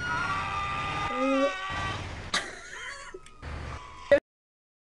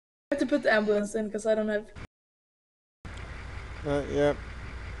have to put the ambulance in because I don't have. Yep.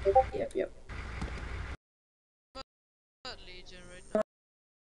 Yep. Legion right now.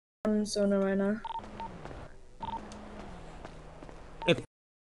 I'm Sona right now. If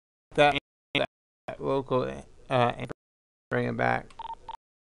that local bring it back.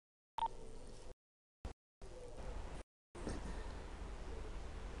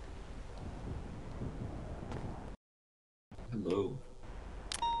 Hello.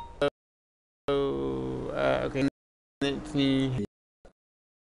 So, okay. It's me.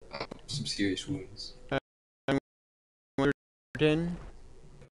 Some serious wounds.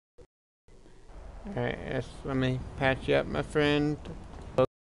 Alright, yes, let me patch you up, my friend. Alright,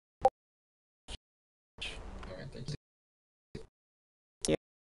 thank you.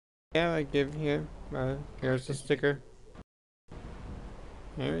 Yeah, I give here. Here's the sticker.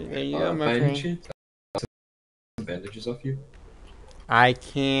 Alright, there you go, my By any friend. chance, some bandages off you? I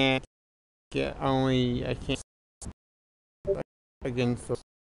can't get only. I can't against the.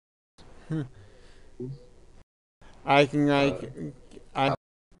 I can like. I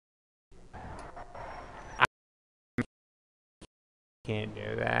can't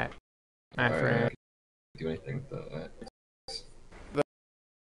do that, my friend. Do anything with that.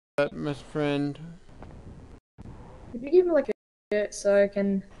 My friend. Could you give me like a so I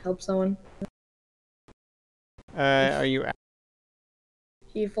can help someone? Are you?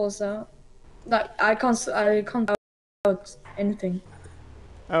 He falls out. Like I can't out anything.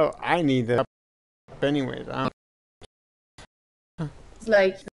 Oh, I need the. Anyways, I don't. It's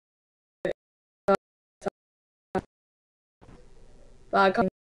like. But I can't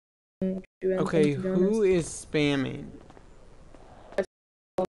do anything. Okay, to be who honest. is spamming?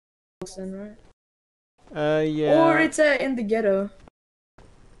 Right? Yeah. Or it's in the ghetto.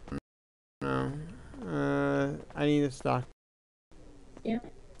 No. I need a stock. Yeah.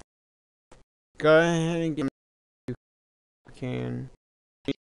 Go ahead and get me. You can.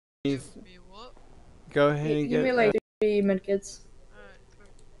 Please. Go ahead and Give get. me like 3 medkits.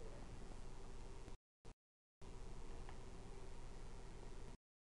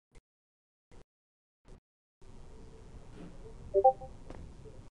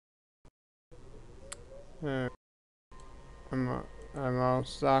 Uh, I'm all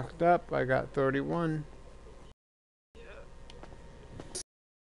stocked up. I got 31.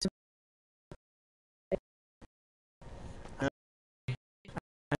 I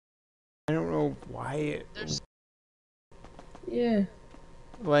don't know why it. Yeah.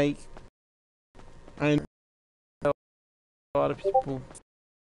 Like, I know a lot of people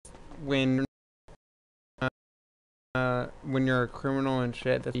when you're a criminal and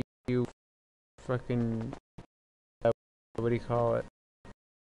shit that you fucking what do you call it?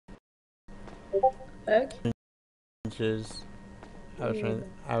 Heck? Inches. I was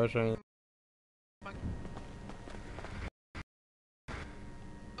trying.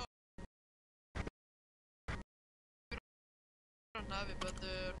 don't have it, but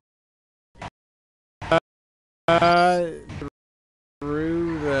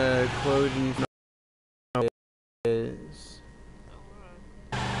Through the clothing is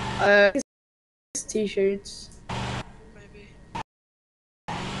T-shirts. maybe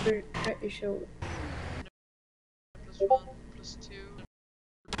Pretty sure. +1, +2,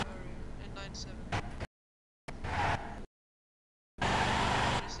 and 97.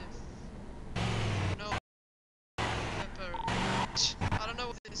 What is it? No, pepper. I don't know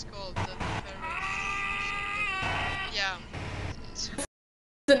what it's called. The pepper. Yeah.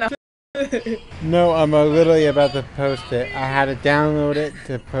 no, I'm literally about to post it. I had to download it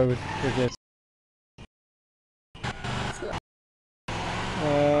to post it.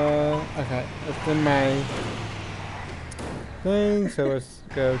 Okay, it's in my thing, so let's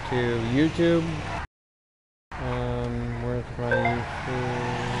go to YouTube. Where's my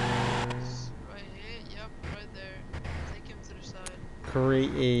YouTube? Right here, yep, right there. Take him to the side.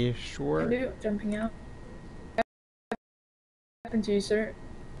 Create a short. Jumping out. What happened to you, sir?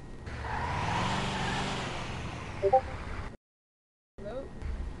 Hello?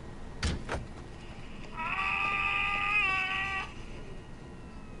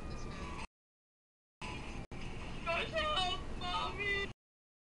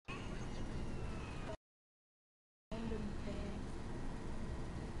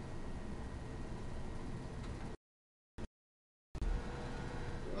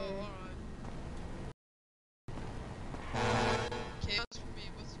 Chaos for me.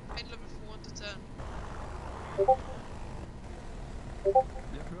 What's grade level from 1 to 10?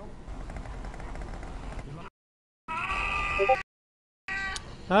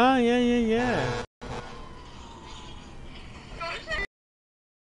 Ah, yeah.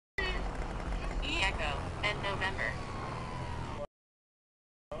 Echo and November.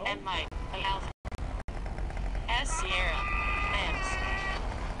 And Mike, Alpha. S Sierra, Lambs.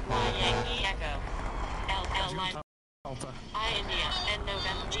 Y Yankee Echo. L Mike. I India and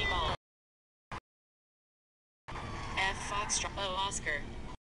November G Ball. F Foxtrot O Oscar.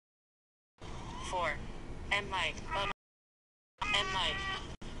 4. M Mike. M Mike.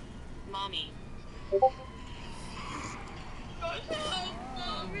 Mommy.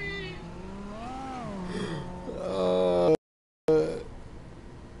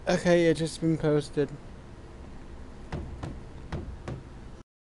 Okay, it just been posted.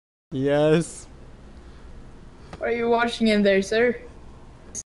 Yes. What are you watching in there, sir?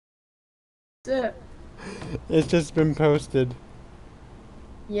 It's just been posted.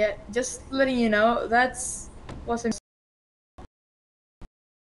 Yeah, just letting you know, that's wasn't.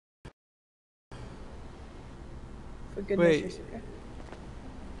 For goodness sake.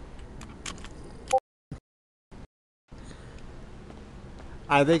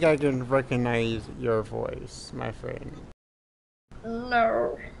 I think I can recognize your voice, my friend.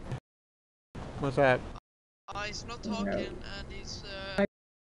 No. What's that? He's not talking, and he's Mic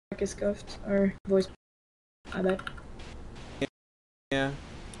is scuffed, or voice. I bet. Yeah.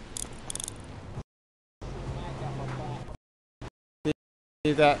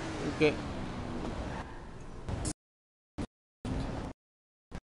 See that? Okay.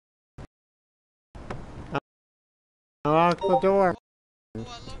 Unlock the door. Oh, I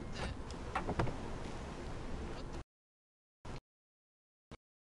locked it.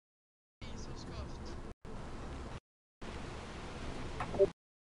 He's so scuffed. You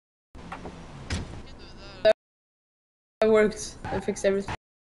can do that. That worked. I fixed everything.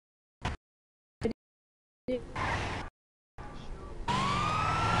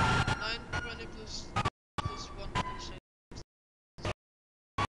 920 plus 1 percent.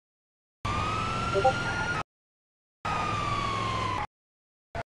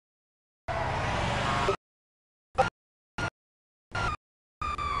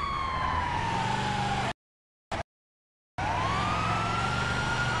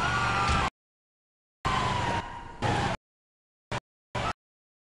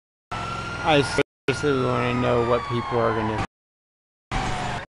 I obviously we want to know what people are gonna.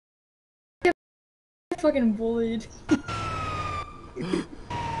 Get fucking bullied.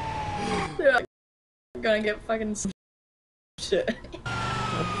 They're like, gonna get fucking shit.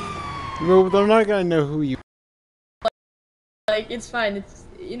 Well, they're not gonna know who you. Like it's fine. It's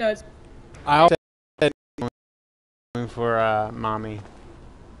it's. I'll say for mommy.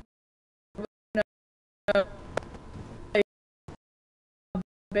 No, like,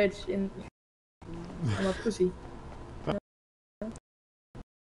 bitch in. I'm a pussy.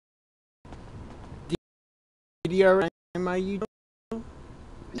 DDR am I you?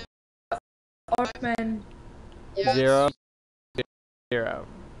 Arkman. 0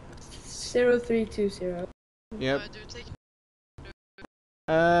 0320. Yep.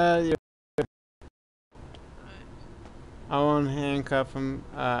 Yeah. I want to handcuff him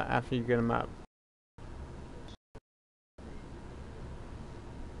after you get him up.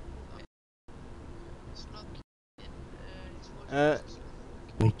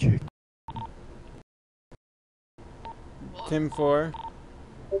 Wait, check. Tim 4.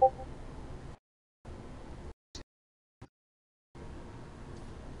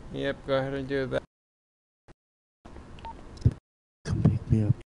 Yep, go ahead and do that. Come pick me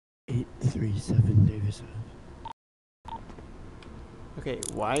up. 837 Davis. Okay,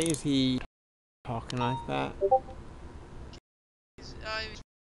 why is he talking like that?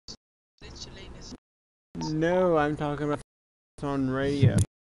 No, I'm talking about on radio.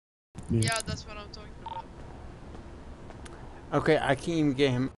 Yeah, that's what I'm talking about. Okay, I can't even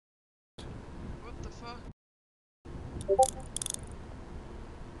get him. What the fuck?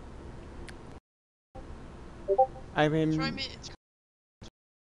 I've been. Try me.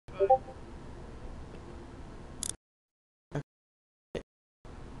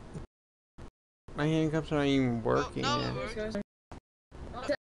 My handcuffs aren't even working. Oh, yet. no, it works.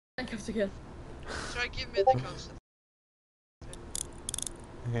 Handcuffs again. Try give me the cuffs.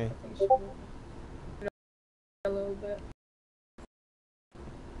 Okay. A little bit.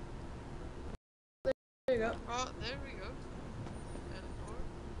 There you go. Oh, there we go.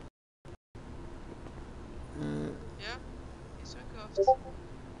 Yeah, he's uncuffed.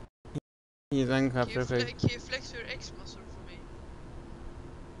 He's uncuffed, okay. Can you flex your X muscle for me?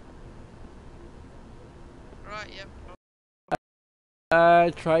 Right, yeah.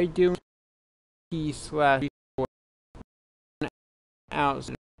 Try doing T/4 out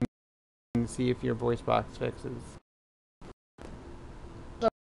and see if your voice box fixes.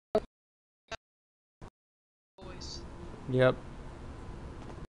 Yep.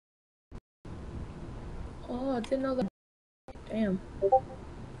 Oh, I didn't know that. Damn.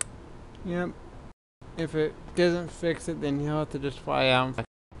 Yep. If it doesn't fix it, then you'll have to just fly out.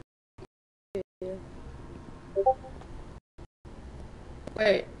 Yeah.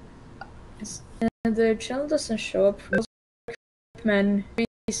 Wait. The channel doesn't show up. Man,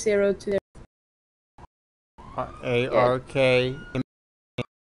 302. ARK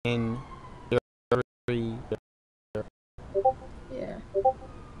in 3 Yeah.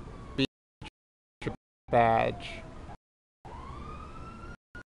 badge.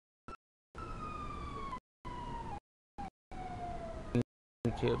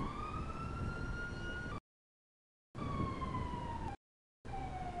 YouTube.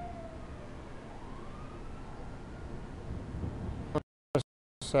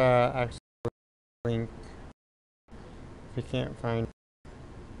 Actually link if you can't find.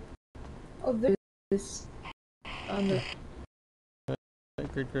 Oh, this. On the.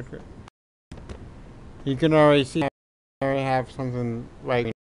 Good. You can already see I already have something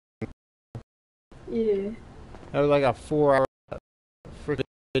like. Yeah. That was like a 4-hour freaking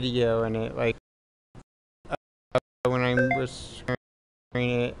video, and it like when I was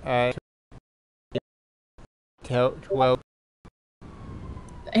screening it at 12.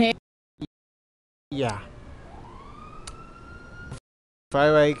 Yeah. If I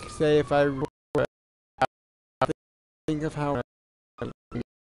like say if I think of how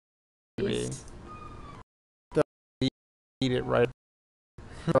maybe eat it right.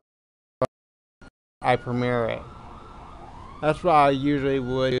 I premiere it. That's what I usually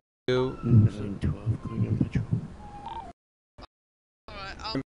would do. 912 going on patrol.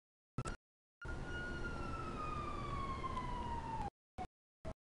 Alright,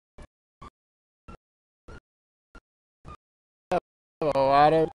 A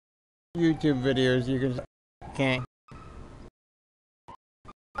lot of YouTube videos you can't.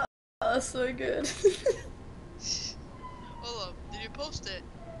 That's so good. hold up, did you post it?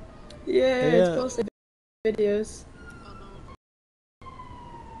 Yeah, it's posted videos. Oh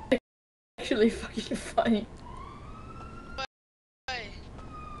no. Actually fucking funny. Why?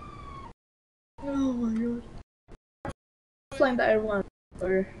 Oh flying the R1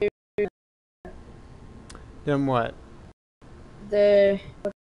 or Then what? the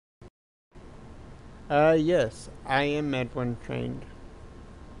Yes, I am Med 1 trained.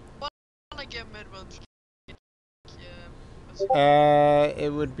 I wanna get Med 1 It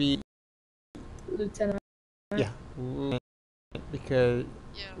would be lieutenant. yeah, because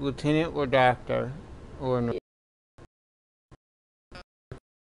lieutenant or doctor or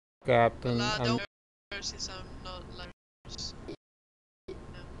captain. Well, I don't since I'm not like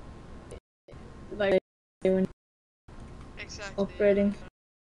Like when exactly operating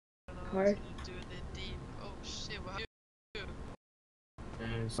hard. hard. Doing it deep. Oh shit! What do?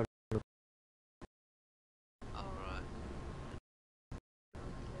 All right.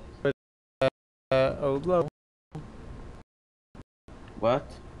 But oh low. What?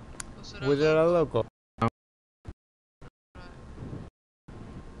 Was it a local?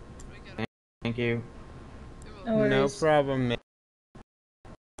 Thank you. No problem, man.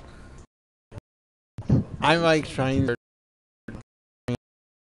 I'm like trying to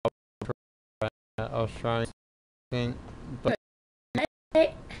I was trying to think, but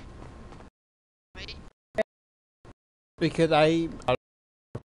because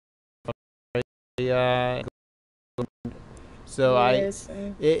so Yes,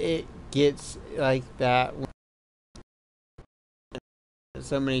 it gets like that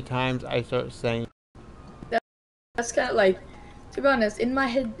so many times I start saying that's kind of like, to be honest, in my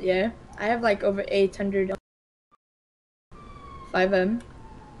head, yeah, I have like over 800 5M.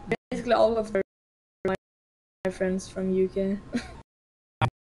 Basically, all of my friends from UK.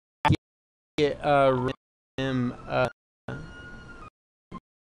 get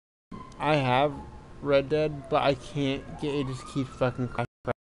I have Red Dead, but I can't get it. Just keeps fucking crash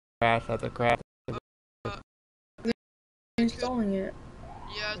after crash. Installing it.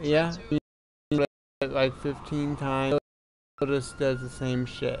 Yeah, like 15 times. It just does the same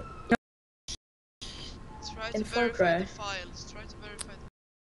shit. Try In to Far verify Cry. the files. Try to verify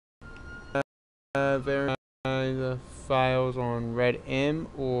Verify the files on Red M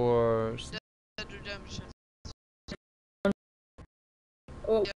or Dead Redemption.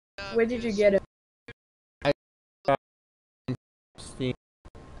 Oh, where did you get it? I got Steam.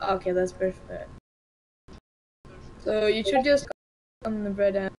 Okay, that's perfect. So you should just go on the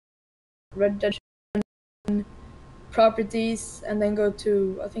Red Dead properties and then go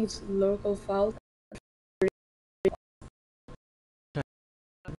to, I think it's local file.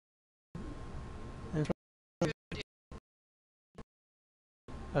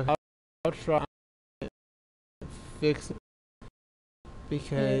 I'll try to fix it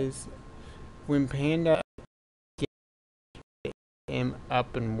because when Panda gets him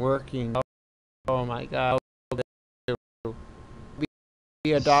up and working, oh my god,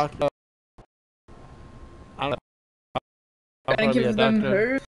 be a doctor. I don't know. I'll Gonna probably be a give them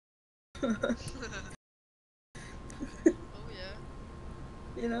doctor. Oh yeah.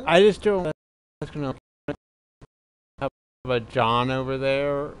 You know? I just don't know what's gonna have a John over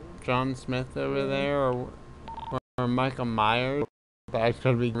there, John Smith over there, or Michael Myers. That's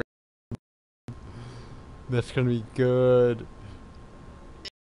gonna be great. That's gonna be good.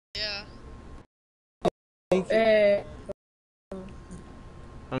 Yeah.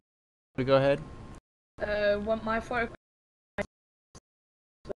 Go ahead. What my Far Cry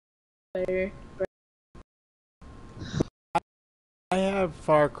player. I have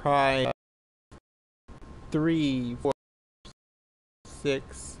Far Cry 3, 4,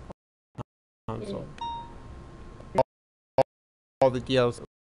 6 console. All the DLC.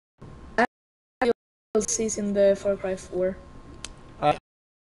 I have DLCs in the Far Cry 4.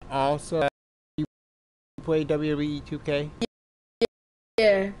 Also, you play WWE 2K?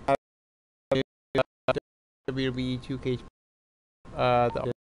 Yeah. WWE 2K.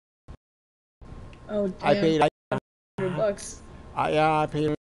 Oh damn. I paid $100. Yeah, I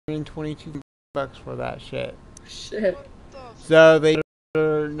paid $122 for that shit. Shit. So they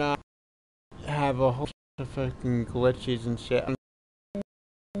better not have a whole bunch of fucking glitches and shit. What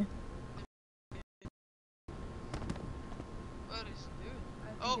is he doing?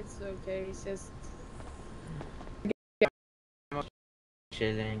 I think it's okay. It's just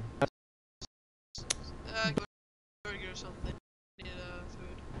Chilling. Go burger or something. Need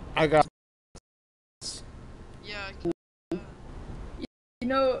food. I got. Yeah. you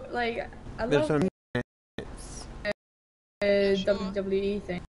know, like I There's love some. WWE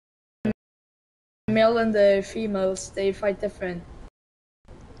thing. The male and the females, they fight different.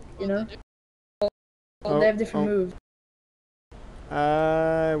 You know? They have different moves.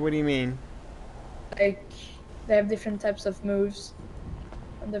 What do you mean? Like, they have different types of moves.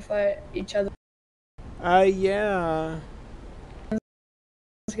 And they fight each other. Yeah.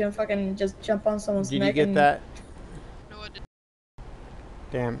 can fucking just jump on someone's Did neck you get and... that? No, I didn't.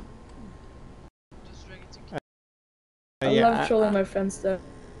 Damn. Just drag it to I love trolling my friends though.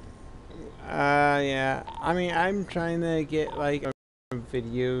 Yeah. I mean, I'm trying to get like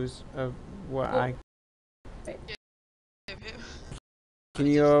videos of what I. Can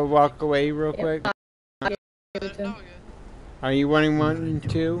you walk away real quick? Are you wanting one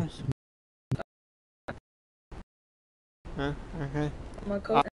too? Huh? Okay. My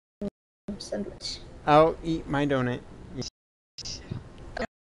coat and sandwich. I'll eat my donut.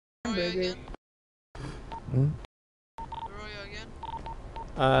 Hamburger.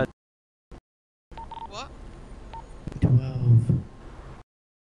 Huh? What? 12.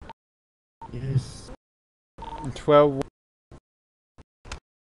 Yes. 12.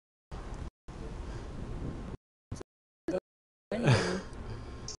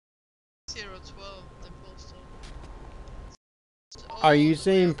 the postal. Are you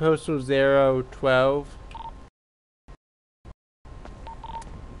saying postal 012?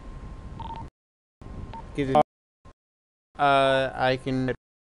 I can get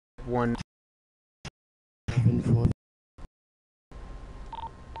one. 7-4.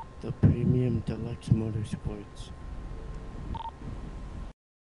 The Premium Deluxe Motorsports.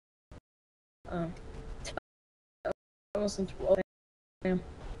 Oh. That wasn't 12. Damn.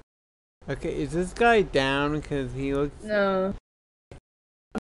 Okay, is this guy down? Because he looks. No.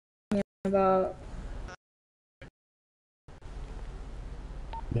 About.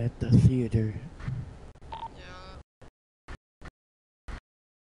 At the theater.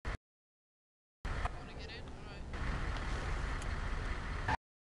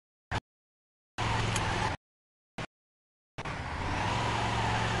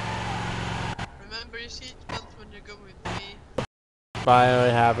 Remember your seatbelt when you go with me. I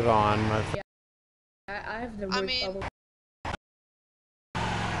have it on. Yeah, I have the I word mean, bubble.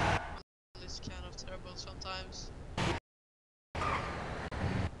 it's kind of terrible sometimes. Oh,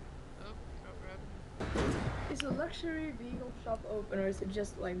 crap. Is a luxury vehicle shop open or is it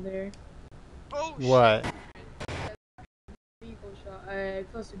just like there? Oh, what? Vehicle shop,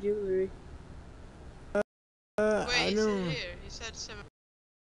 close to jewelry. Wait, I is know. it here? He said 7.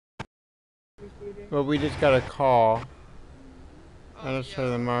 Well, we just got a call. Oh, I just yeah. saw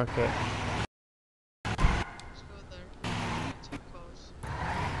the market. Let's go there. 2 calls.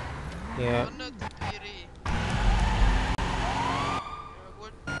 Yeah. One at the PD.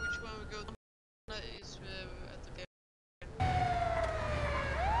 Which one we go to? Is at the PD.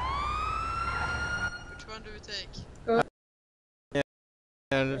 Which one do we take? Go.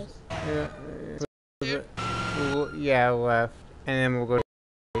 Yeah, left. And then we'll go.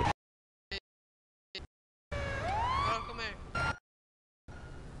 Oh, come here.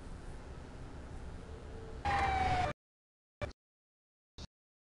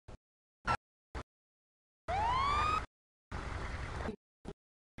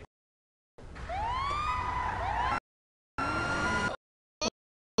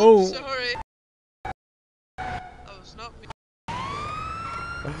 Oh! Sorry. That was not me.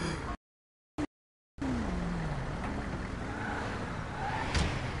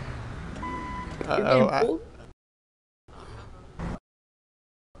 You're getting pulled?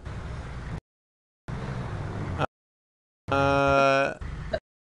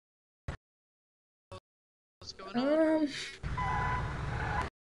 What's going on?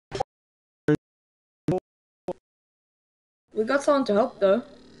 We got someone to help though.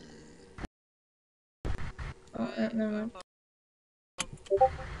 Oh, never mind.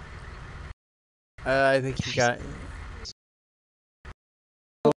 I think he got.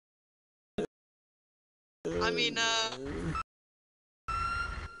 I mean, I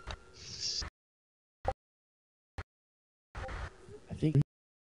think.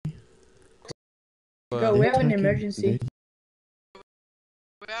 Go, we have an emergency.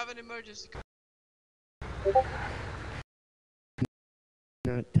 We have an emergency.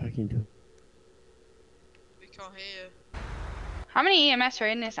 Not talking to. We can't hear you. How many EMS are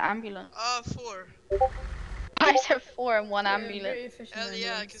in this ambulance? 4. Why is there 4 in one ambulance? Very efficient Hell yeah,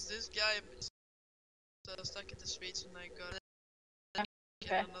 ambulance. because this guy stuck in the streets and I got it.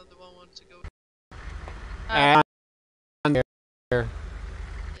 Okay. And another one wanted to go. And there.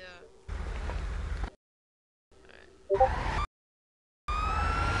 Yeah.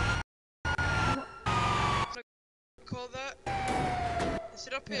 Call that? Is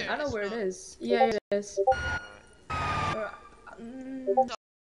it up here? I know It's where not. it is. Yeah, it is.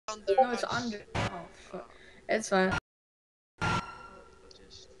 Under. No, it's under. Oh, fuck. It's fine.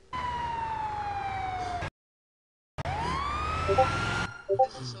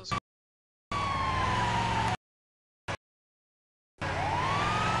 This is so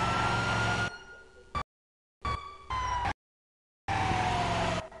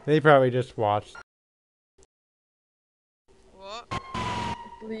They probably just watched. What?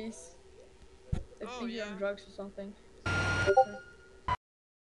 Please. I think you're on drugs or something.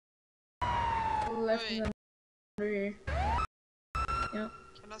 Left in the here. Yeah.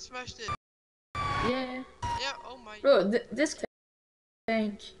 Can I smash this? Yeah. Yeah, oh my. Bro, this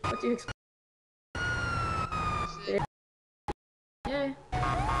tank. What do you expect? Yeah.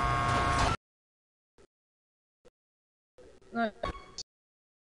 No.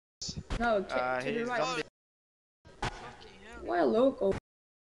 No, to the right. Why local?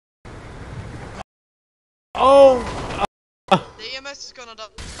 Oh! The EMS is gonna die.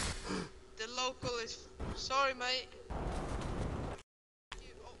 The local is. Sorry, mate.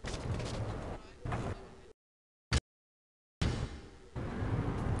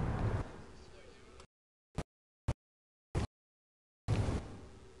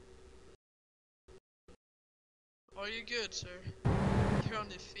 Are you good, sir? You're on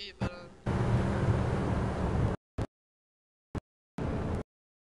your feet, but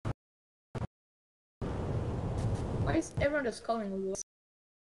Why is everyone just calling me?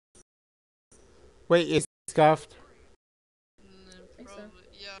 Wait, is it scuffed? I think so.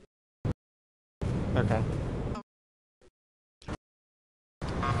 Yeah. Okay.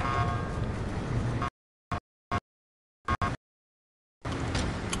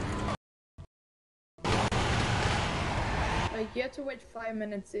 Like, you have to wait 5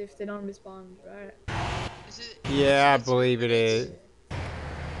 minutes if they don't respond, right? Yeah, I believe it is.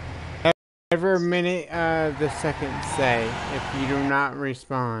 Every minute the seconds say if you do not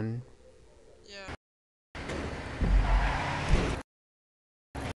respond. Yeah.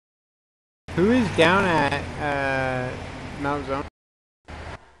 Who is down at Mount Zone?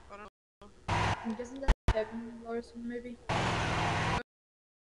 I'm guessing that's Kevin Larson, maybe?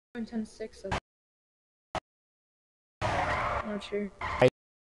 10-6, I'm not sure.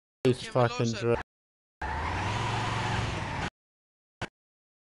 He's fucking drunk.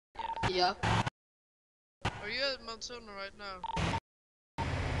 Yeah. Are you at Montana right now?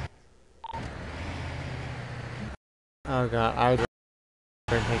 Oh god, I would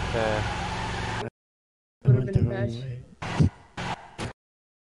rather take Would have been bad.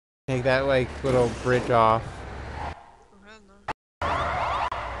 take that like little bridge off. Oh hell no.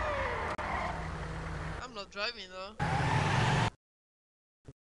 I'm not driving though.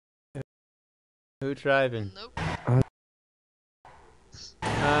 Who driving? Nope.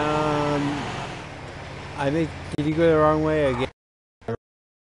 I think, did you go the wrong way again?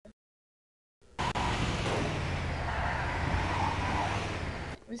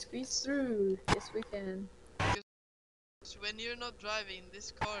 We squeeze through. Yes, we can. So when you're not driving,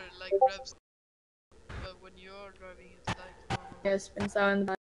 this car like revs. But when you are driving, it's like normal. Yeah, it spins out in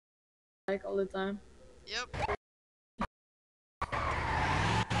the back all the time. Yep.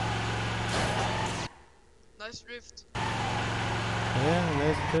 Nice drift. Yeah,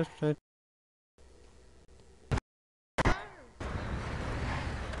 nice drift.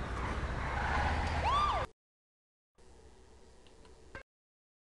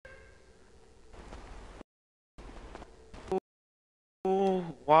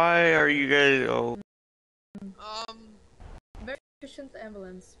 Why are you guys? Oh. Very efficient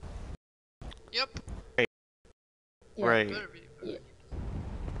ambulance. Yep. Right. Yeah. Right. Yeah.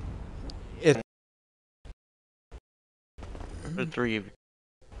 It's the three of you.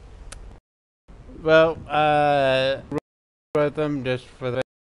 Well, wrote them just for the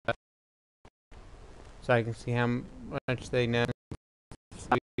so I can see how much they know.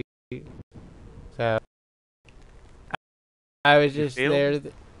 So I was just there.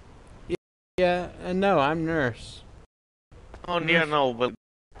 Yeah, no, I'm nurse. Oh yeah, no, but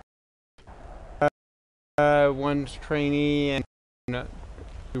one's trainee and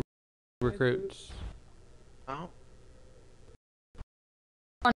two recruits. Oh.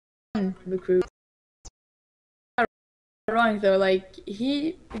 Recruit. Wrong though, like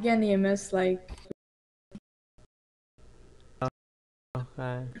he began EMS like.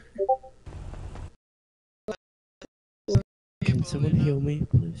 Okay. Can someone heal me,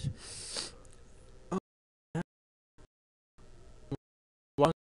 please?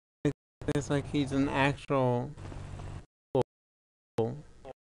 One it's like he's an actual.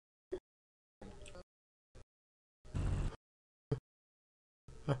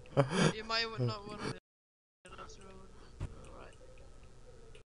 You might not want to. Alright.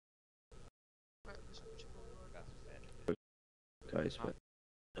 Guys, but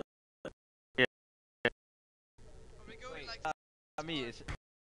yeah. Are we going like? Me is.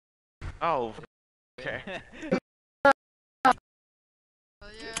 Oh. Okay. Yeah.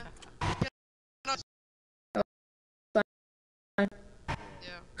 Yeah.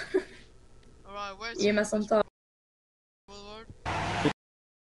 EMS on top. Boulevard?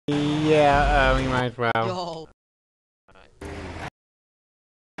 Yeah, we might as well. Yo.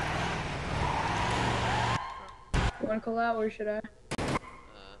 You wanna call out or should I?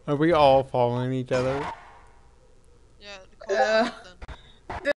 Are we all following each other? Yeah, call out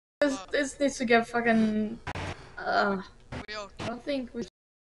then. This needs to get fucking. We all I don't think we should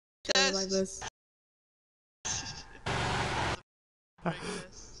do like this. I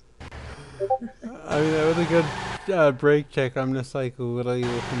mean, that was a good brake check. I'm just like literally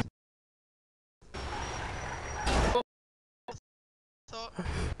looking.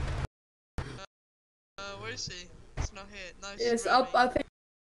 Where is he? It's not here. No, he's It's running. up, I think.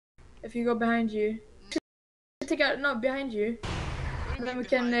 If you go behind you. Take out, no, behind you. And then we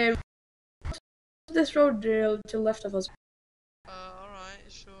can this road to the left of us. Alright,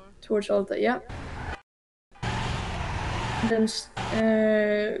 sure. Towards Alta, yeah. And then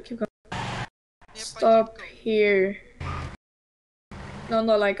keep going. Stop here. No,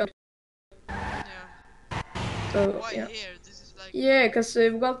 like. Yeah. So, Why yeah. here? This is like. Yeah, because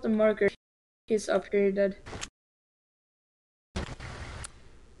we've got the marker. He's up here dead.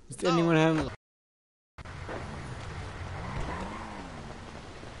 Does anyone have?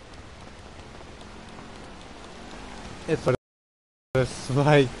 It's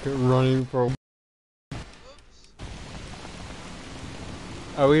like running for.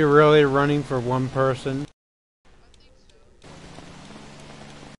 Are we really running for one person?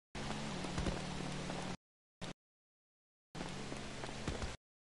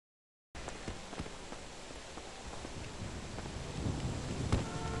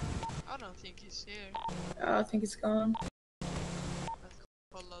 I don't think he's here. I think it's gone.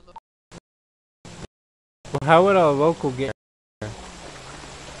 Well, how would a local get? I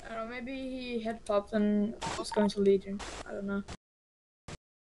don't know, maybe he head popped and was going to Legion. I don't know.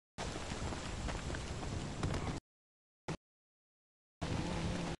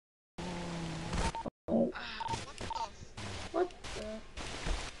 Oh. What the?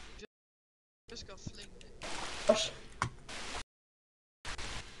 Just got flinged. Gosh.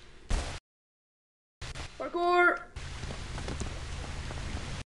 Parkour!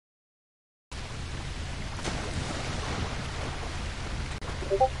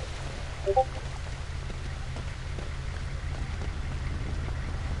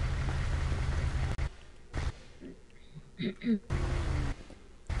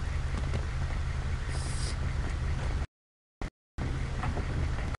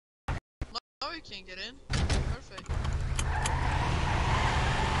 Now you can get in. Perfect.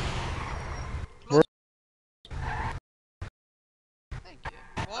 Close. Thank you.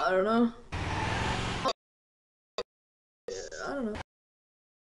 What? I don't know. I don't know.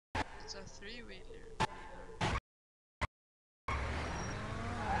 It's a three-wheeler.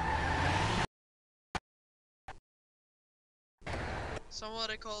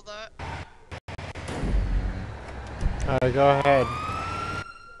 Somebody call that. Go ahead.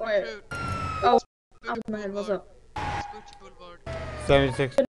 Wait. Oh, out of my head. What's up? Spooky Boulevard.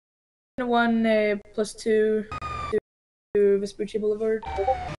 76. 1 plus 2 to Vespucci Boulevard.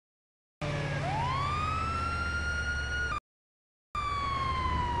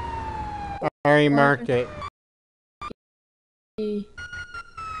 I already marked it.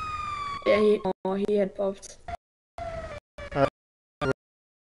 Yeah, he had popped. How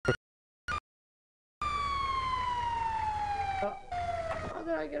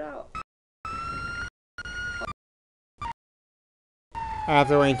did I get out? I have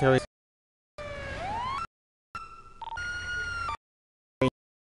to wait until he's.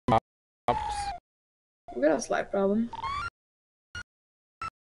 We got a slight problem.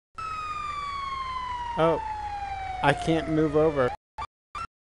 Oh, I can't move over.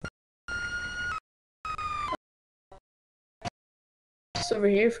 It's over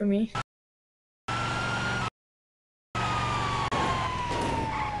here for me.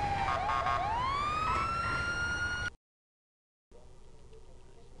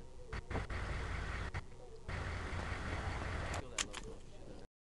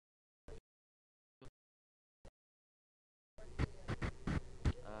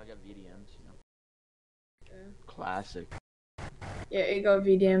 I got VDMs, you know. Okay. Classic. Yeah, it got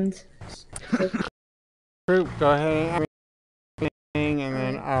VDM'd. Group, go ahead and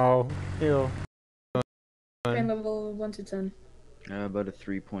then I'll heal. Pain level 1 to 10. About a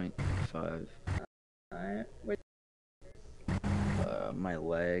 3.5. Alright. Wait. My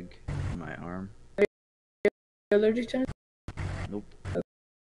leg, my arm. Are you allergic to it? Nope.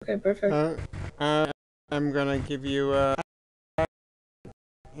 Okay, perfect. I'm gonna give you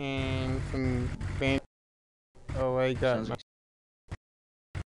and some band. Oh, I got.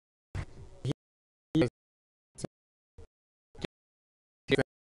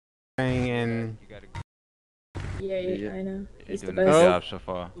 and Yeah, I know. You're He's the doing a good best. job so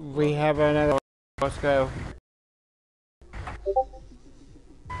far. we have another. Let's go.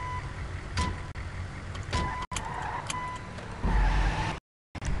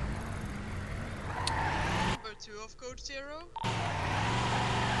 Number 2 of code 0.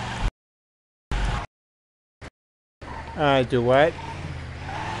 Do what?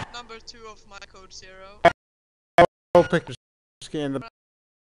 Number 2 of my code 0. Oh, picture scan the.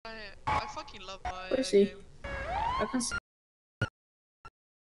 I fucking love my Where is he? game. I can see.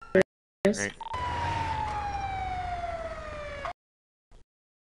 Great.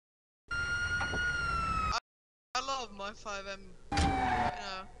 I love my 5M right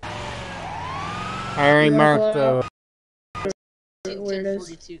now. I already You wanna marked pull the. where it is.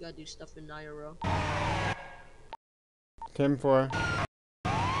 1042 gotta do stuff in IRL. 10-4.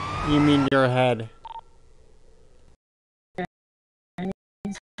 You mean your head?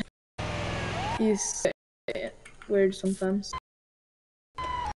 He's weird sometimes.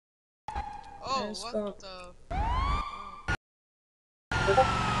 Oh, There's what Scott. the?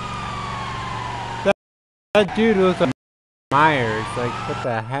 That dude looks like Myers. Like, what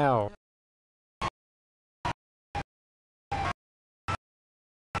the hell?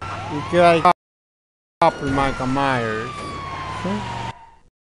 You guys stop with Michael Myers.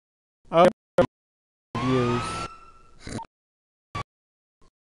 Oh, views.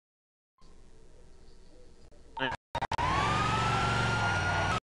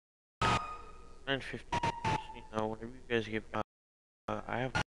 And 50. You know, whenever you guys give, I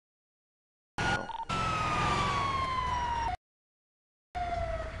have.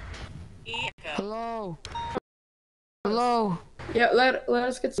 Hello. Hello. Yeah, let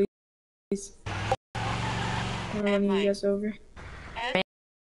us get to these. I'm running you guys over.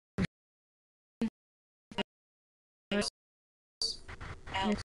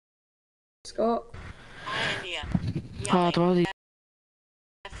 Scott. Oh, throw these.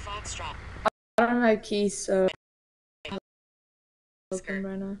 Foxtrot. I don't have keys, so open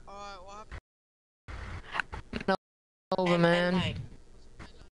right now. Over, man.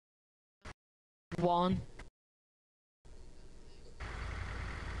 One.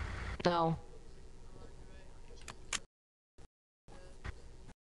 No.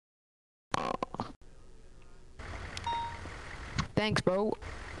 Thanks, bro.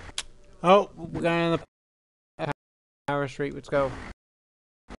 Oh, we got another Power Street. Let's go.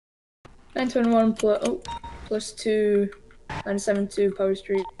 921 plus 2, 972 Power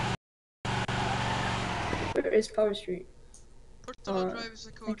Street. Where is Power Street? Portable Drive is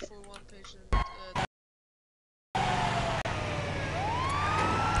a code for one patient. I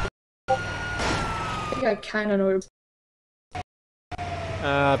think I kinda know where.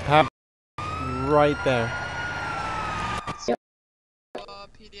 Power right there.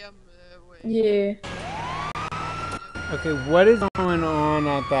 PDM way. Yeah. Okay, what is going on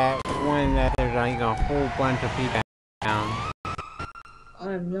at that one that there's like a whole bunch of people down?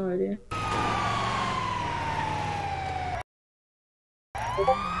 I have no idea.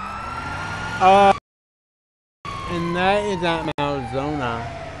 And that is at Malzona.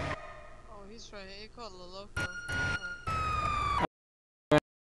 Oh, he's right. He called the local.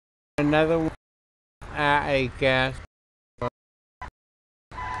 Another one at a gas.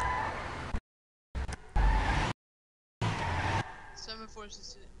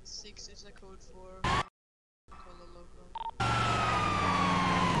 7466 is a code for call the local.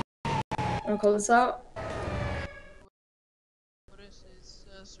 Wanna call this out? What is it?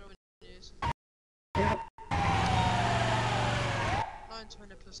 Strawberry news. Yeah.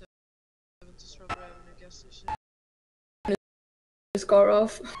 920 plus 7 to Strawberry Avenue gas station. This car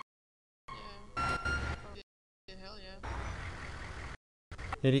off. Yeah, hell yeah.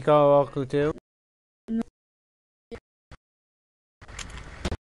 Did he call local too? No.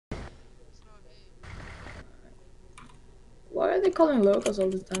 Why are they calling locals all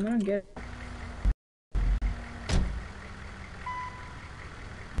the time? I don't get it.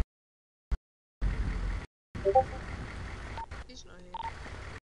 He's not here.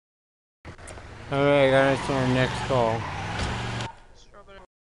 Alright, got us to our next call. Strawberry.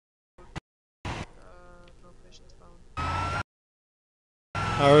 No patients found.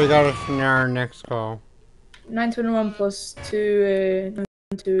 Alright, got us to our next call. 921 plus 2,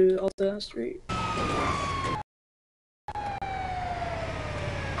 922 Alta Street.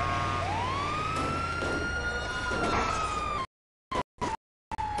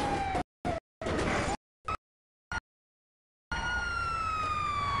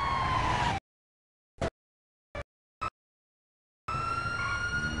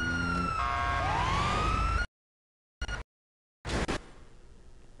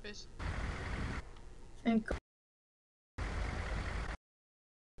 Anyways. Thank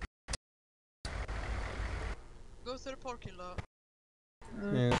Go to the parking lot.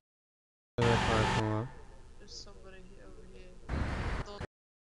 Yeah, the parking lot. There's somebody over here. Don't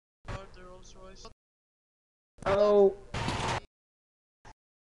guard the Rolls Royce. Oh.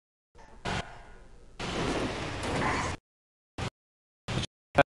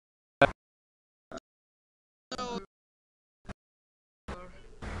 No.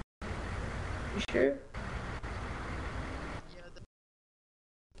 You sure?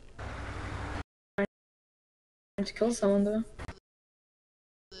 Yeah, Trying to kill someone though.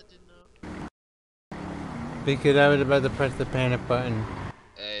 they did not. Because I was about to press the panic button.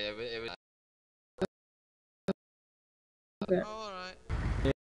 Hey, it was. Okay. Oh, alright.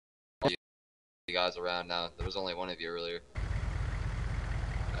 You guys around now. There was only one of you earlier.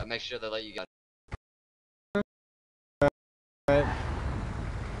 Make sure they let you guys.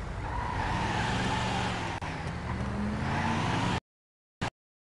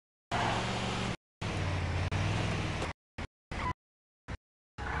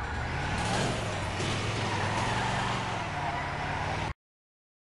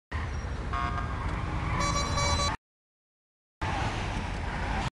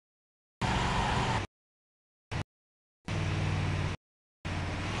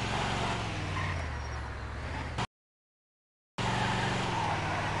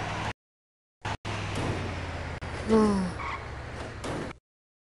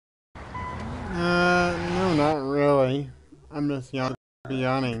 No, not really. I'm just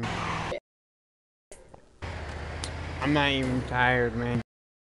yawning. I'm not even tired, man.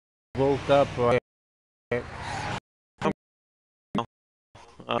 Woke up like.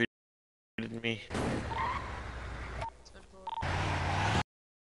 Me.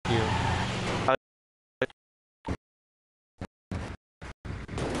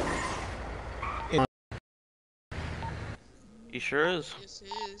 He sure is. Yes,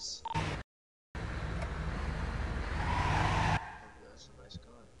 he is. That's a nice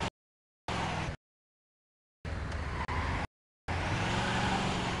car.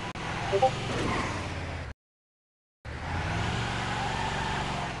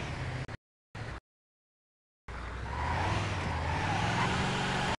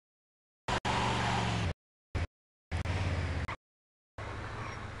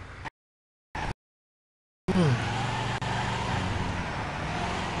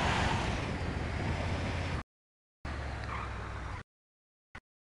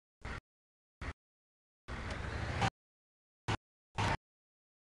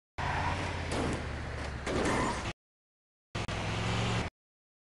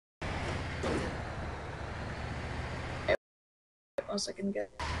 Once I can get.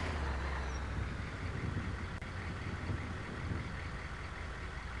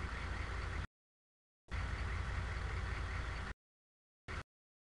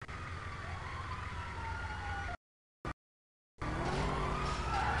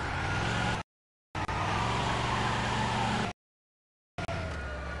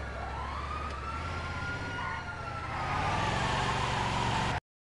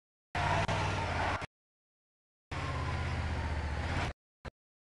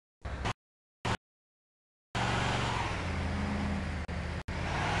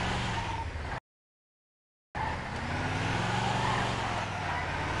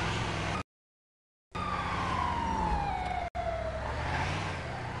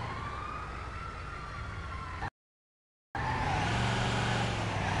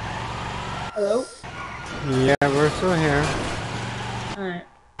 Hello? Yeah, we're still here. Alright.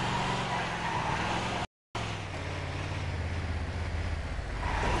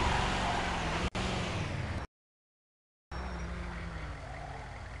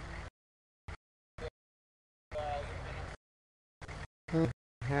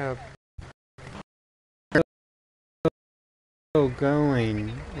 Help. Still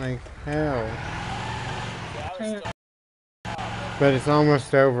going. Like hell. But it's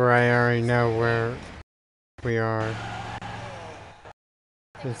almost over. I already know where we are.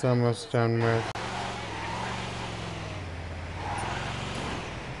 It's almost done with.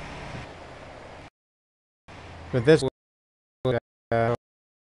 But this.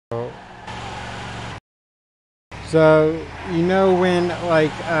 So you know when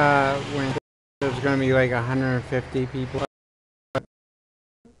when there's gonna be like 150 people.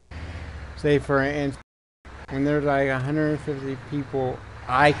 Say for instance, when there's like 150 people,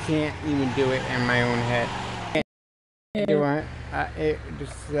 I can't even do it in my own head. I do it. It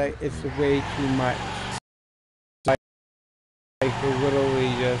just like it's way too much. Like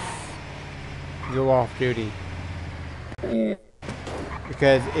literally just go off duty. Yeah.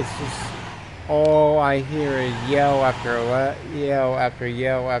 because it's just all I hear is yell after yell after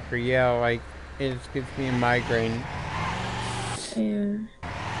yell after yell. Like it just gives me a migraine. Yeah.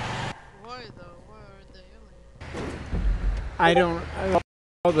 Why though? Why are they yelling? I don't.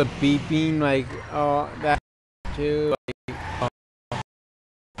 All the beeping, like that too. Like,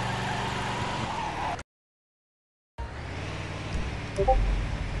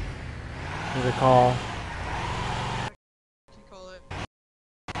 there's a call. Can you call it?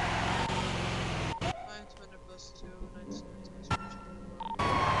 920 plus 2, 920.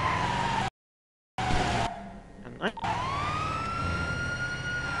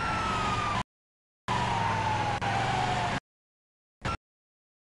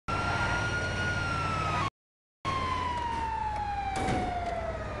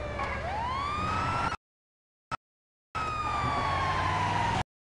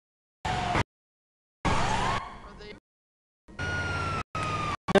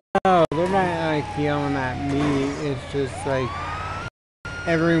 No, they're not like yelling at me. It's just like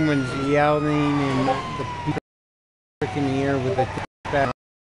everyone's yelling and the people freaking ear with the and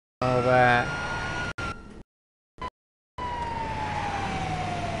all that.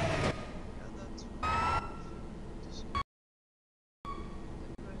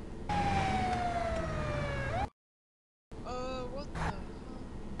 What the hell?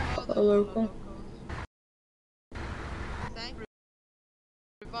 Oh, A local. Thank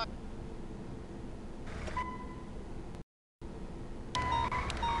revive.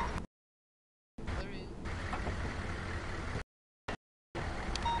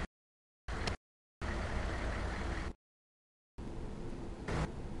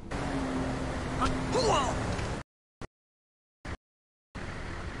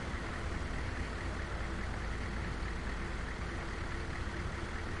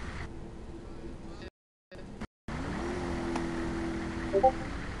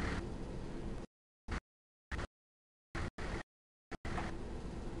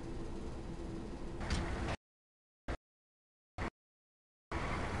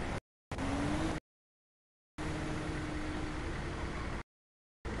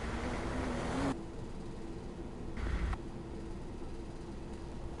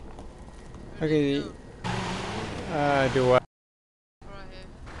 Okay. Do what? Right here.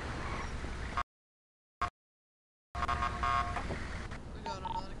 We got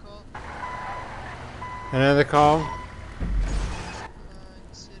another call. Another call?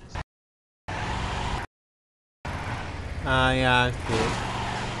 Yeah, I see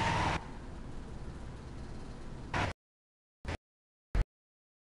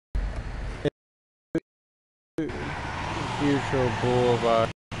it. Usual Boulevard.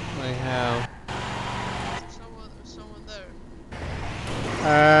 Like how? Someone there.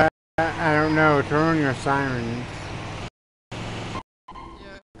 I don't know. Turn on your sirens.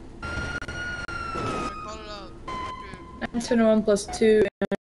 Yeah. Call it out. 921 plus 2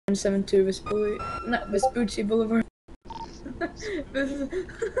 and 72 Vespucci Boulevard. This is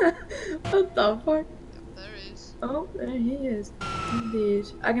what the fuck? There he is. Oh, there he is. Indeed.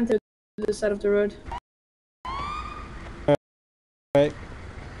 I can take the side of the road. Right.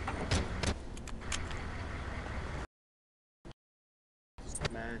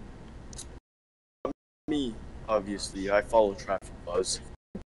 Man. Me, obviously. I follow traffic laws.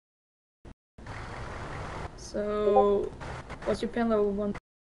 So, what's your pen level 1?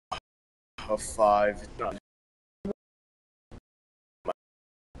 A 5. Done.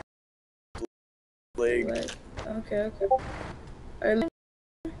 Leg. Okay.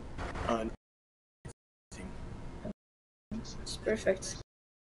 It's perfect.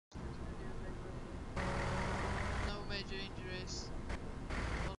 No major injuries.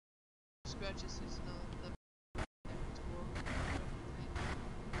 No scratches is not the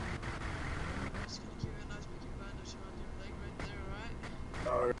Just gonna give you a nice big bandage around your leg right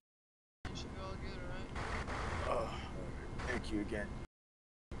there, alright? You should be all good, alright? Thank you again.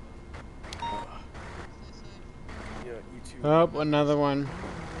 Yeah, you too. Oh, another one.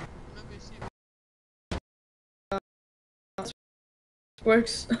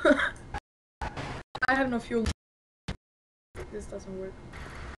 Works. I have no fuel. This doesn't work.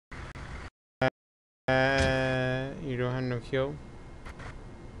 You don't have no fuel?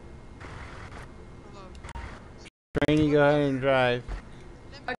 Trainee, go ahead and drive.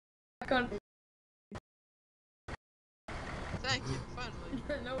 I can't. Thank you, finally.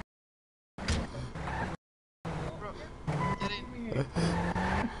 No. Bro, get in.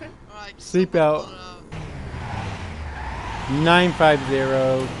 Alright, Seatbelt.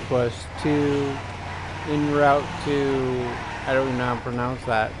 950 plus 2 en route to, I don't know how to pronounce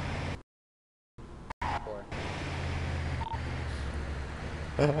that.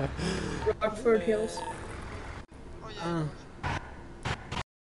 Rockford Hills. Oh yeah.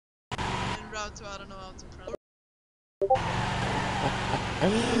 En route to I don't know how to pronounce.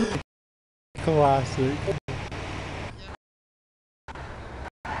 Classic. Yeah.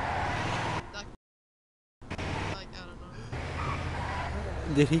 That, like I don't know.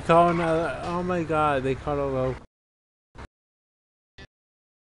 Did he call another? Oh my god, they called a local.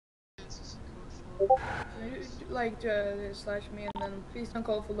 Like slash me and then please don't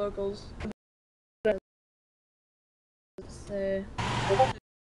call for locals. Do that.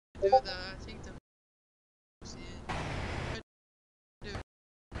 I think the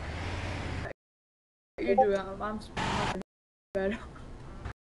you do. I'm better.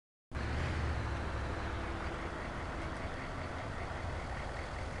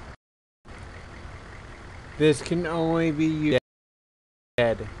 This can only be you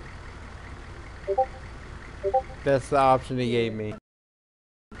dead. That's the option he gave me.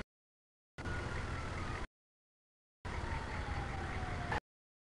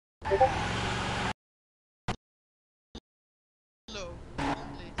 low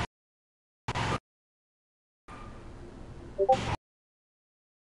only.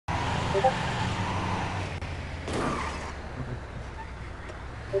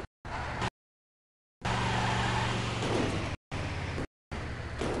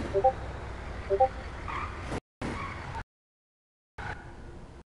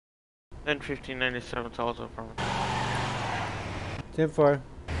 1597 also from 10-4.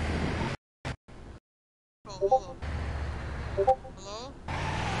 Oh, hello. Hello.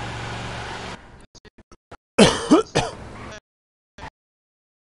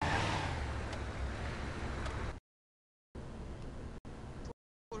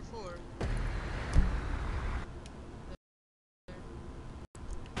 4-4.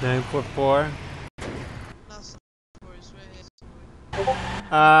 944. Last 4 is right.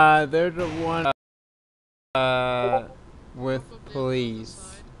 They're the one with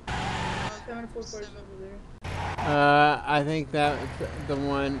police. 744 over there. I think that's the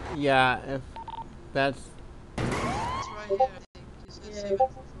one. Yeah, if that's. It's right here. I think he said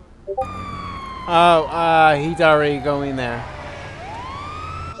 744. Oh, he's already going there.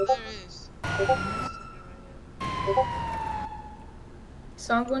 Oh, there it is.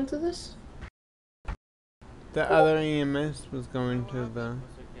 Someone going to this? The other EMS was going to the.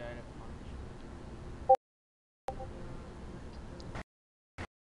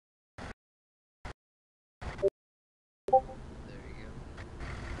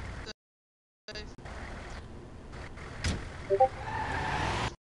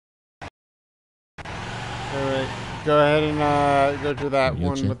 Alright, go ahead and go to that You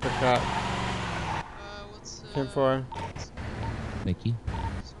one check. with the cut. What's 10-4. Thank you.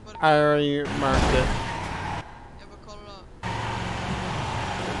 I already marked it. Yeah, but call it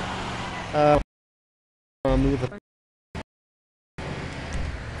up. Move the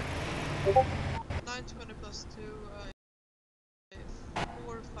 920 plus 2,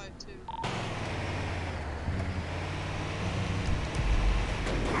 452.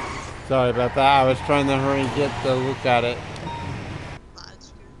 Sorry about that. I was trying to hurry and get the look at it.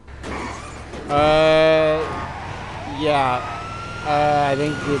 Yeah. I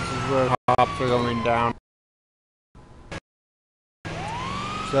think this is where hops are going down.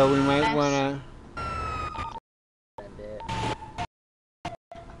 So we might wanna.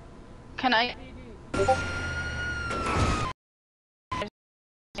 Can I?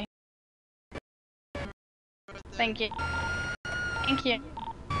 Thank you. Thank you.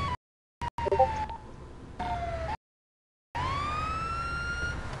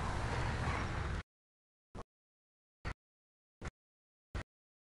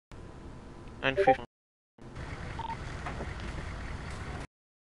 and 50.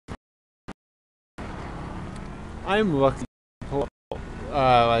 I'm lucky to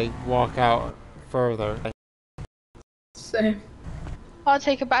like walk out further. Same. I'll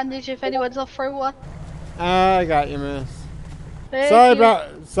take a bandage if anyone's off for one. I got you, miss. Thank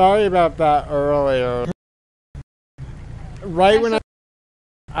Sorry about that earlier. Right when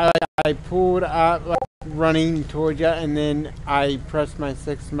I pulled up, like, running towards you, and then I pressed my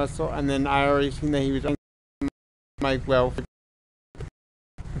sixth muscle, and then I already seen that he was. Like, well.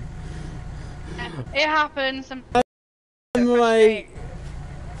 It happens. I'm like,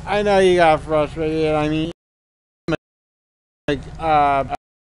 I know you got frustrated. I mean, like, the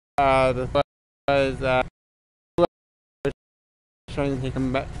was trying to take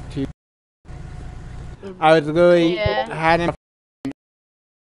him back to. I was really had him.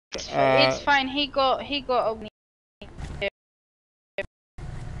 It's fine. He got a.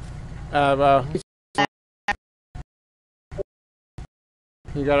 Well.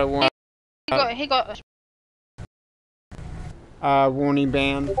 He got a He got warning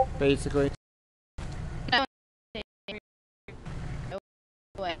ban, basically.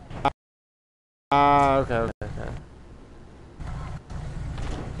 Okay.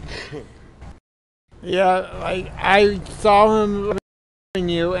 Yeah, like I saw him loving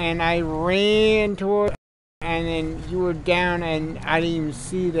you, and I ran toward, and then you were down, and I didn't even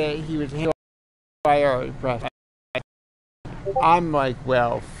see that he was hit by a press. I'm like,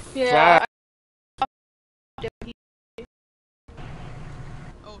 well, yeah.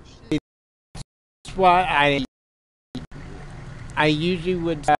 That's why I usually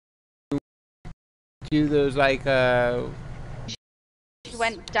would do those like He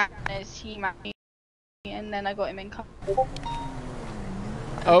went down as he met me, and then I got him in car.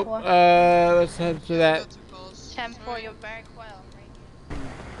 let's head to that. 10-4, you're very quiet on radio.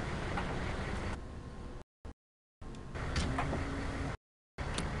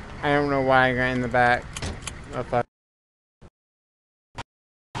 I don't know why I got in the back. Oh, fuck.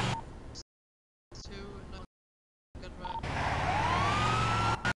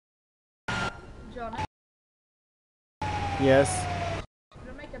 John, Yes. should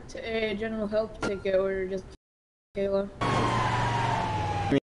I make a general help ticket or just Kayla?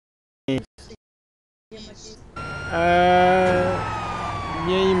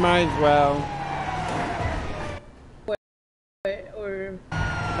 Yeah, you might as well. Or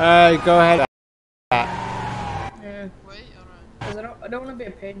go ahead. yeah. Cause I don't want to be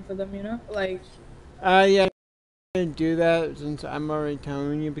a pain for them, you know? Like. Yeah. Do that since I'm already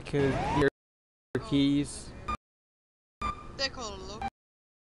telling you because your keys. They call it look.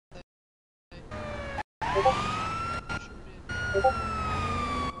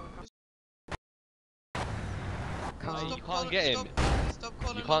 You can't get him. Stop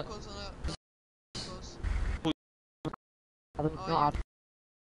calling You can't. locals on Oh,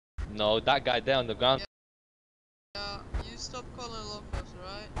 No, that guy there on the ground. Yeah, you stop calling locals,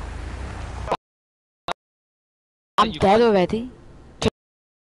 right? I'm dead already. Get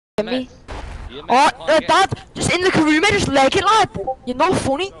me? Oh, can't Dad, just in the room, just leg it, lad. You're not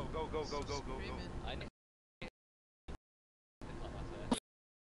funny.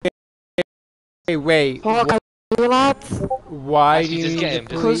 Hey, wait. Oh, can we, lads? Why do Actually, you just need get to him.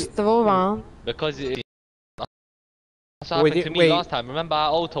 Because they're all around. Because that's what happened to me last time. Remember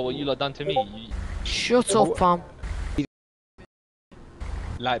our auto, what you lot done to me? Shut up, fam.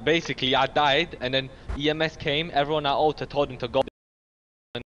 Like, basically, I died, and then EMS came, everyone at Alta told him to go.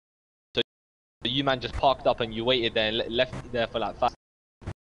 So you man just parked up and you waited there and left it there for like 5.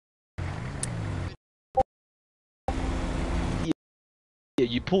 Yeah,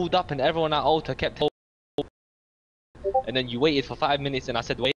 you pulled up and everyone at Alta kept. And then you waited for 5 minutes and I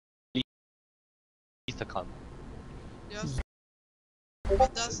said, wait, please to come. Yes.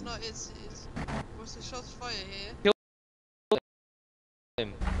 But that's not it. Was the shots fired here?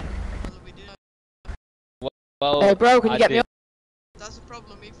 Him. Well, hey bro, can you get me up? That's the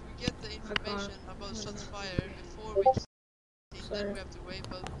problem. If we get the information about shots fired before we can then we have to wait,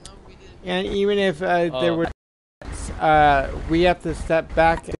 but no, we didn't. And even if there were, we have to step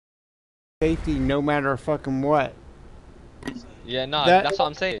back to safety no matter fucking what. Yeah, no, that's what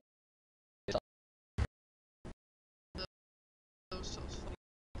I'm saying.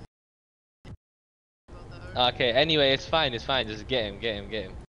 Okay, anyway, it's fine, just get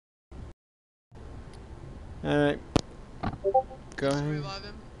him. Alright. Go ahead.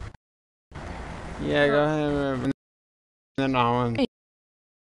 Yeah, go ahead. And then on.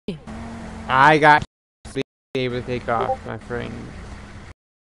 I got to be able to take off, my friend.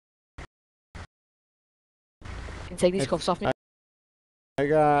 Can take these cuffs off me? I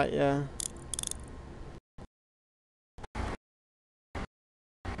got, yeah.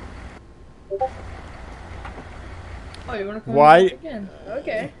 Oh, you wanna come Why? again?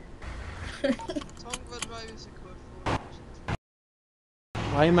 Okay.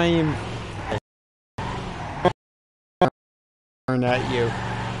 Why am I even at you?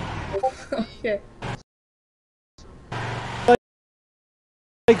 Okay.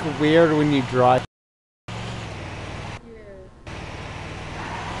 Like weird when you drive.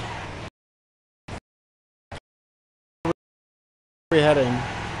 Where are we heading?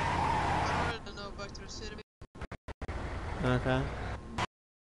 Okay.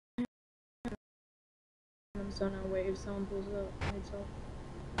 I'm so now wait if someone pulls up.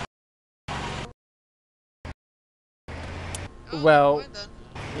 Well,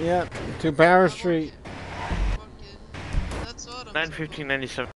 yeah, to Power Street.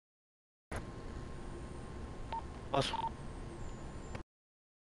 9:15:97. Awesome.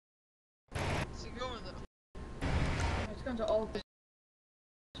 It's going to all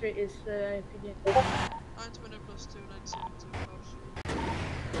is PD. 920 plus 2, 972.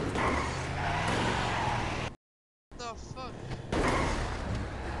 The fuck?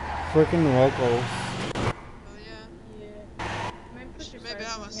 Freaking locals. Oh yeah. Yeah. Maybe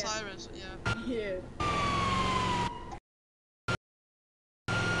have a siren, so yeah. Yeah.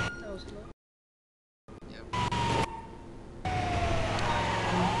 That was low. Yep.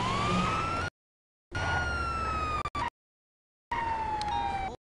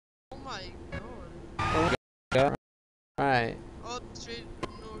 Oh my god. Yeah. Right. Up straight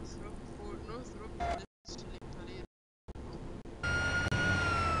north Rockford, North Rockford is Palid.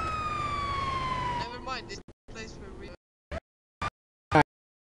 Never mind, this place where we.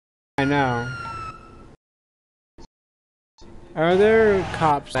 I know. Are there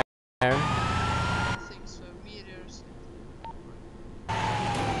cops there? I think so. Meteors.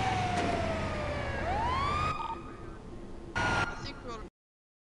 I think we're.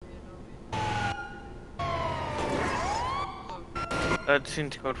 That's in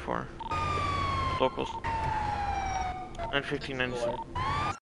code 4. Locals. 915, 96.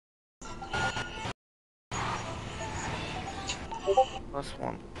 Plus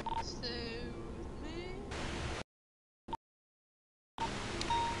 1. Stay with me.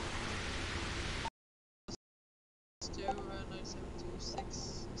 Let's do 972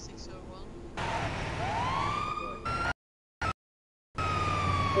 601.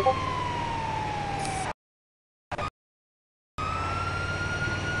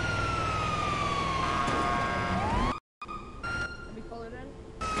 Let me call it in.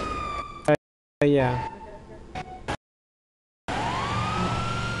 Yeah.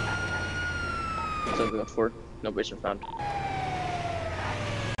 So we got 4. No base found.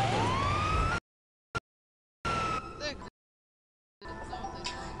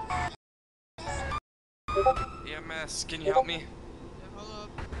 EMS, can you help me? Yeah, hold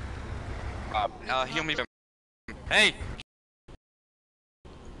up. Heal me. Hey!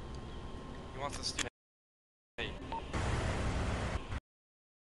 He wants us to. Hey.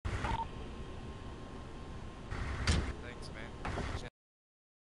 Thanks, man.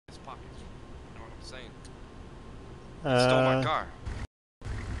 His pockets. You know what I'm saying? He stole my car.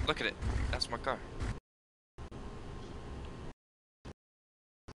 Look at it. That's my car.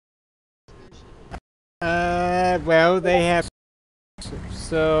 Well, they have.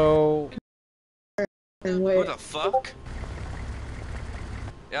 So. Who the fuck?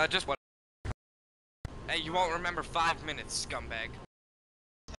 Yeah, just what? Hey, you won't remember 5 minutes, scumbag.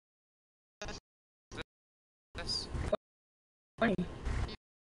 This. Funny.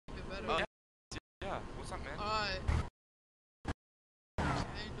 Oh, yeah. What's up, man? Alright.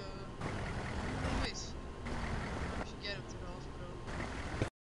 Kinda. Nice. We should get him to the hospital.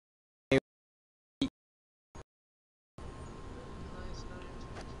 Nice,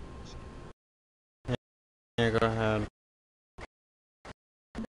 Yeah, go ahead.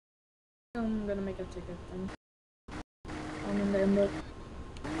 I'm gonna make a ticket then. I'm in the inbox.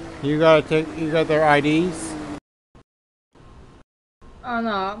 You gotta take. You got their IDs. Oh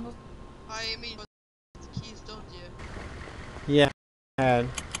no. I mean, the keys, don't you? Yeah. Had.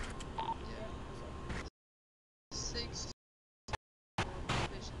 6.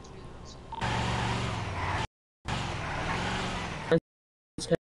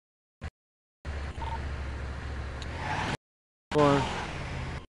 Four.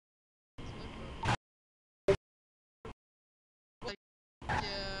 Like,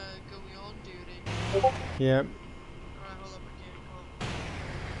 going on duty. Yep. Alright, hold up, I can't call.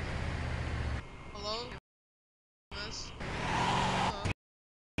 Hello? Yes?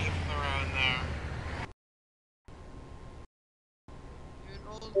 Around there. You're an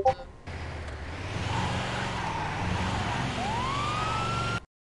old,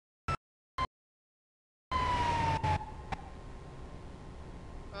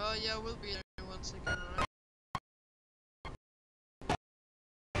 yeah, we'll be there in 1 second, alright?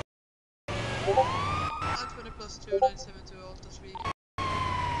 920 plus 2, 972, Alta 3.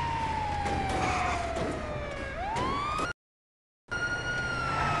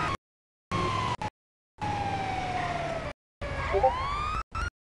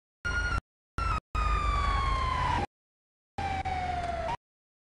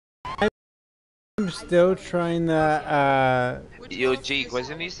 I'm still trying to. Yo, Jake,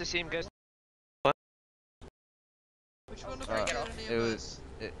 wasn't these the same guys? Which one of you got an EMS?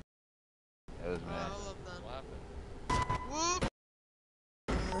 It was mad. Hold up then. Whoop!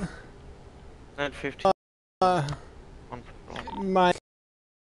 915. My. Hold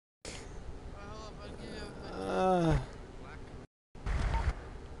up, I'll give you a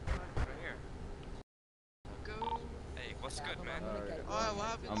Right here. go. Hey, what's good, man? Alright, we'll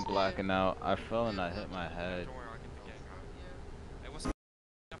have I'm blacking out. I fell and I hit my head. Don't worry, I'll get the gang out. Hey, what's up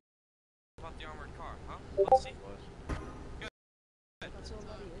about the armored car, huh? Let's see. Good. That's all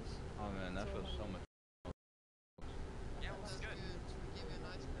that is. Oh man, that feels so much. Yeah, well, good.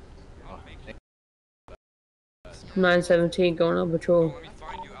 Oh, thank 917 going on patrol. Let me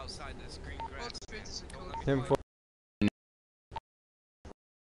find you outside this green grass. Don't let me 10 find 4.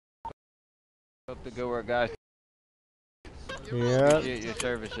 Hope to go work, guys. Yeah. Appreciate your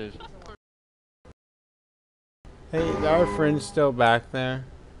services. Hey, our friend's still back there.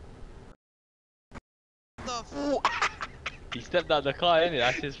 He stepped out of the car, innit?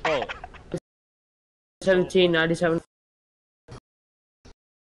 That's his fault. 1797.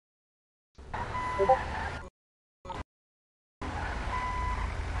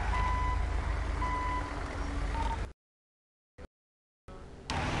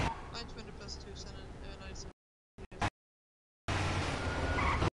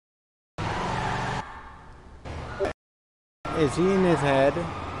 Is he in his head? No,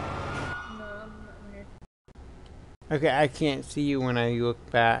 I'm here. Okay, I can't see you when I look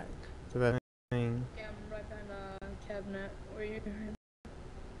back to that thing. Okay, I'm right behind the cabinet. Where you?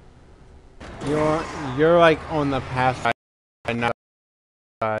 You're like on the past side, not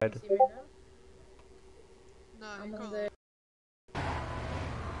side. See me now? No, I'm on the.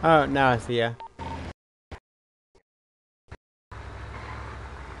 Oh, now I see ya.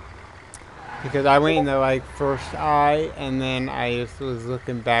 Because I went in the like first eye, and then I just was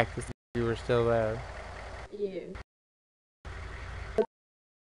looking back to see if you were still there. Yeah.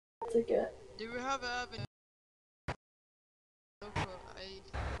 Ticket. Do we have a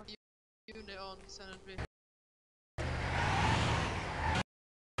unit on San Andreas?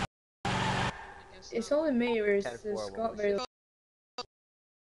 It's only me, or is Scott very?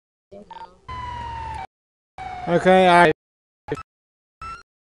 Okay, I.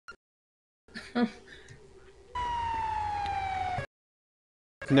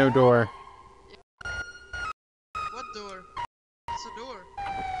 No door. What door? It's a door.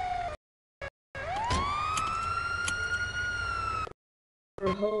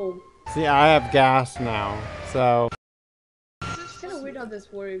 Home. See, I have gas now, so It's kind of weird how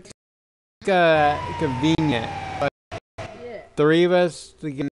this works. it's convenient. Like, Yeah. 3 of us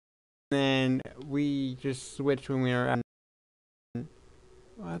together, and then we just switch when we are at.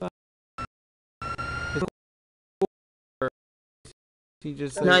 He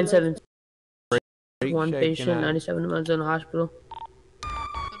just 917. One shaking patient, out. 97 miles in the hospital.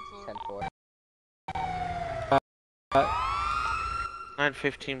 10-4.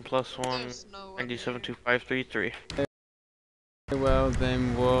 915 plus 1, 97253. Well,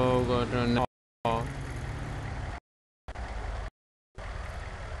 then we'll go to another call.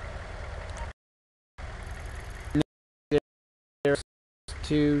 There's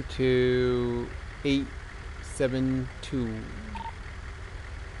 22872.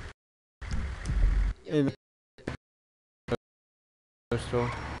 In the postal.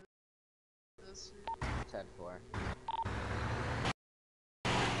 10-4.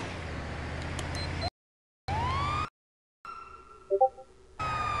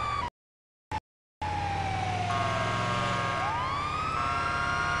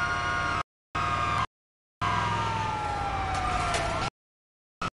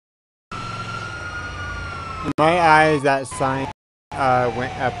 In my eyes, that sign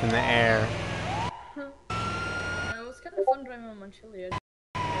went up in the air. It was kind of fun driving on Manchuria.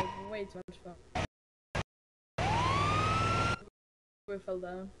 Like, way too much fun. We fell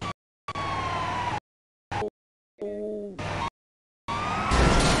down.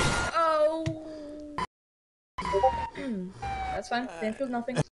 Oh! That's fine. Didn't feel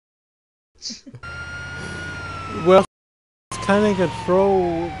nothing. Well, it's kind of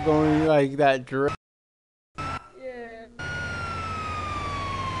control going like that drift. Yeah.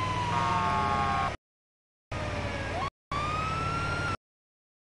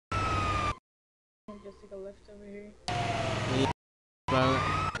 Just take a left over here.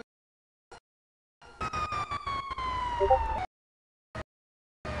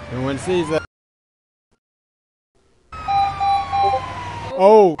 No one sees that.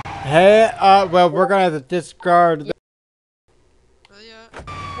 Oh, hey, well, we're gonna have to discard.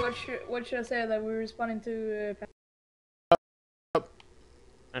 What should I say that we're responding to?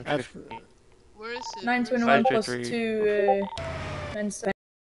 Where is it? 921 plus 2 men's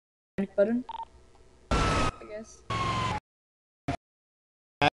panic button. I guess.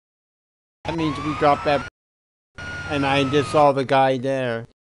 That means we dropped that, and I just saw the guy there.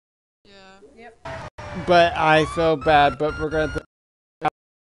 Yeah. Yep. But I feel bad, but we're gonna.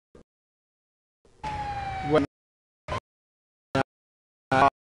 When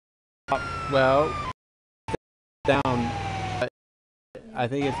well, down. I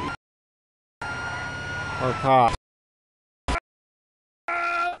think it's or cop.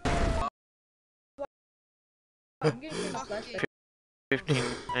 I'm getting a flashlight. 15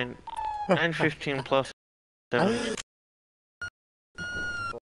 and 15 plus 7.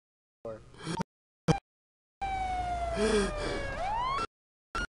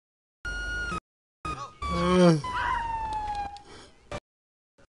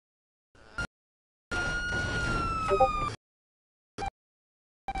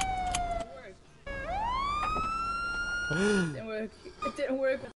 Didn't work. It didn't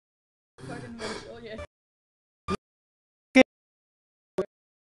work. Fucking mental, yeah.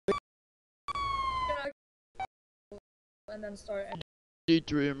 And then start.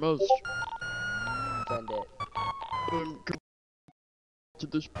 D3 must Send it. To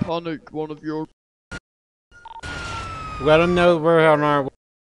this panic, one of your. Let them know we're on our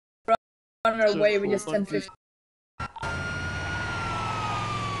way. We just 10-15.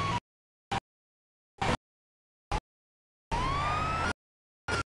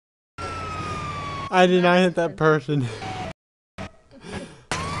 I did not hit that person.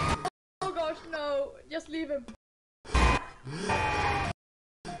 Oh gosh, no! Just leave him.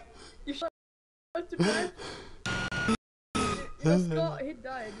 You shot to back. He was not. He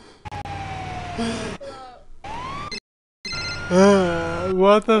died.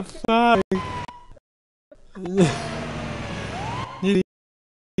 What the fuck?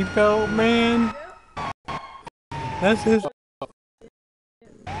 He felt, man. That's his.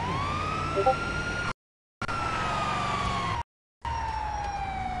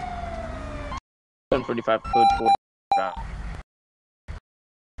 1045 code 4.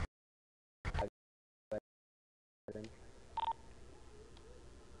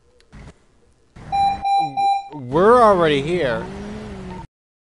 We're already here.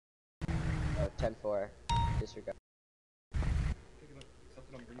 10-4. Disregard.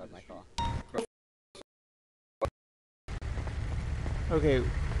 My call. Okay.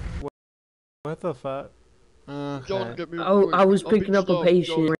 What the fuck? John, get me a Oh, quick. I was I've been picking up a stopped,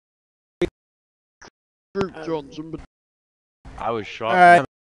 patient. John, somebody. I was shot,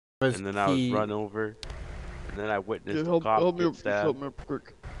 and then I was run over, and then I witnessed Yeah, the help cop me get up, stabbed. help me up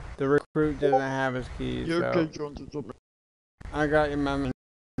quick. The recruit doesn't have his keys, Yeah, so okay, John, just help me. I got your mom.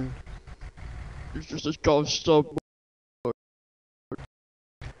 It's just this guy stopped.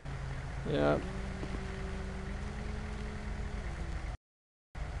 Yep.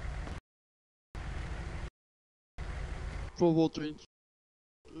 For what reason?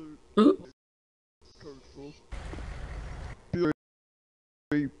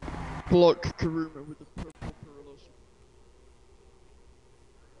 Block Karuma with the purple perilous.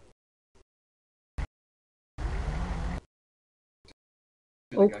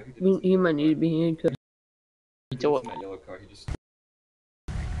 Oh, he might need to be handcuffed. He in that yellow car, he just.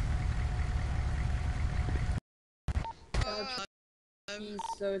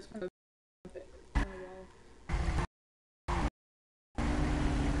 So it's kind of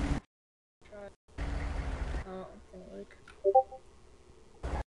oh, it didn't work.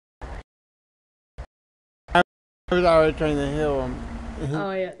 I was already trying to heal him.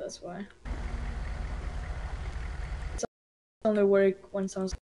 Oh yeah, that's why. It's only work when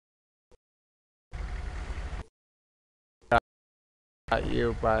someone's Got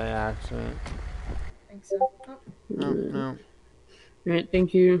you by accident. I think so. Oh. No. Alright,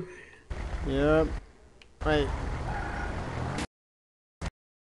 thank you. Yep. Wait.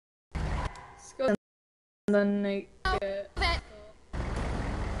 Let's go and then make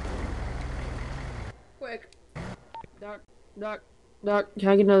quick. Doc, can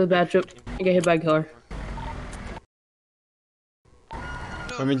I get another batch up? I get hit by a car.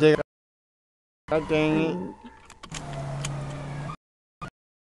 Let me take. God dang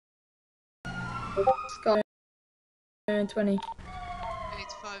Scott 20.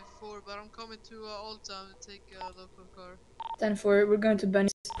 854, but I'm coming to Old Town to take a local car. 10-4. We're going to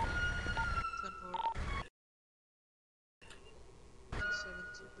Benny's. 10-4.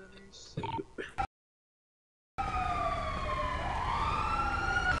 70 Benny's.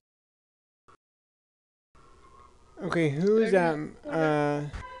 Okay, who's at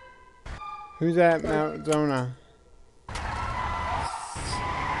Mount Zona?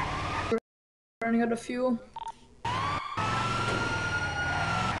 Running out of fuel.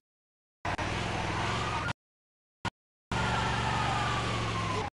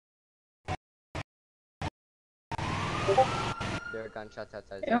 There are gunshots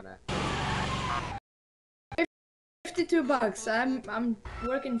outside Yeah. Zona. 52 bucks. I'm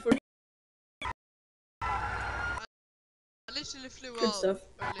working for. I literally flew Good out stuff.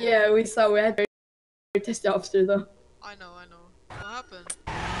 earlier. Yeah, we saw. We had to test the officer though. I know. What happened?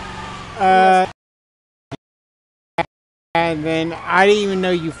 And then I didn't even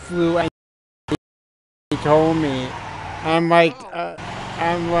know you flew, and he told me. I'm like, I'll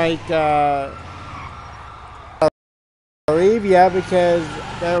leave ya because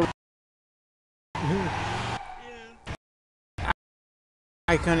there.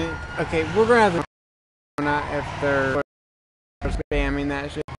 I couldn't. Okay, we're gonna have to not if they're spamming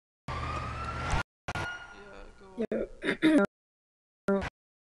that shit.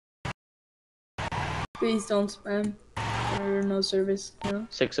 Please don't spam. Or no service, you know?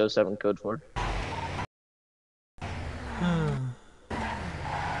 607 code 4.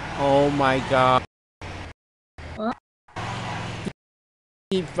 Oh my god. What?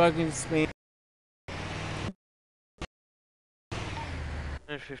 Keep fucking spam.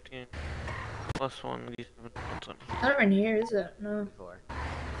 15 plus 1 D7 plus 1. Not even here, is it? No.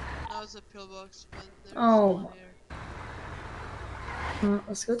 Now it's a pillbox, but there's Oh. one here.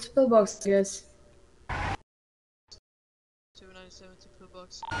 Let's go to pillbox, guys. 297 to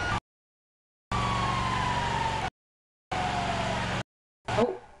pillbox.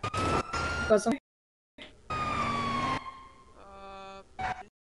 Oh. Got some.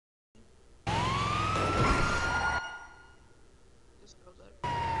 Just go there.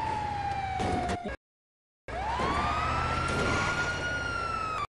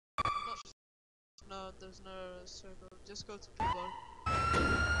 No, there's no circle. Just go to pillbox.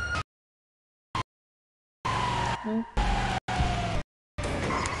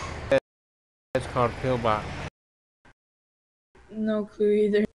 That's called pillbox. No clue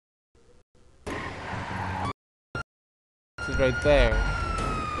either. It's right there.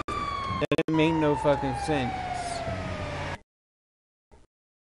 That didn't make no fucking sense.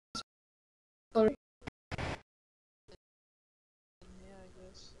 Sorry. Yeah, I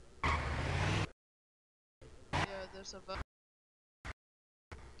guess. Yeah, there's a bug.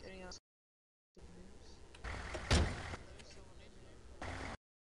 Getting out. There is someone in here.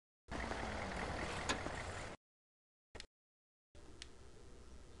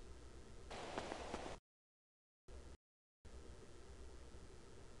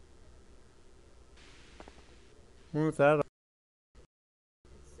 What's that?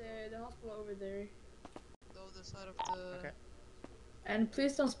 It's the hospital over there. The other side of the... Okay. And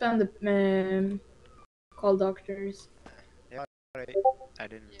please don't spam the call doctors. Yeah, I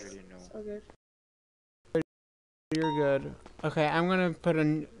didn't really know. So good. You're good. Okay, I'm gonna put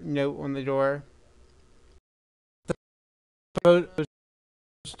a note on the door. The post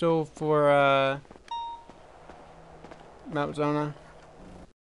still for Mount Zona.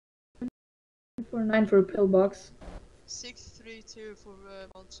 49 for a pillbox. 632 for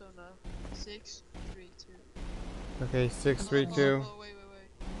Montsona. 632. Okay, 632. Oh, wait.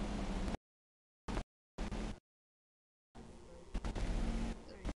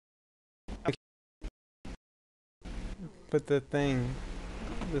 Put the thing,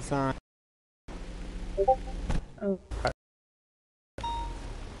 the sign. Oh.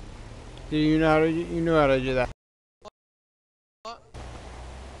 Do you know how to? You know how to do that? What?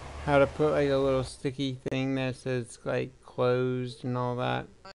 How to put like a little sticky thing that says like closed and all that.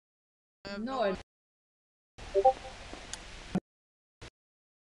 No,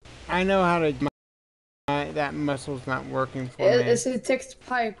 I know how to. That muscle's not working for me. it's a text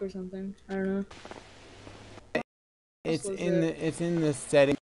pipe or something. I don't know. It's in the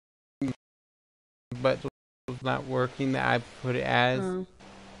setting, but it's not working that I put it as.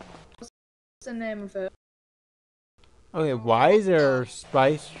 What's the name of it? Okay, why is there a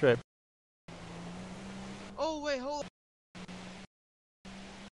spice strip? Oh, wait, hold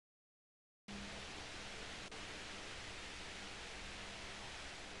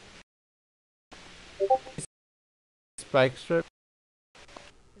on. Spike strip?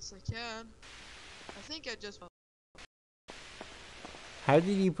 Yes, I can. I think I just... How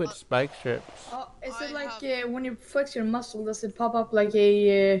did you put spike strips? Oh, is it like when you flex your muscle, does it pop up like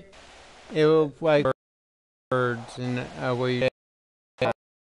a... It will like birds and where you... like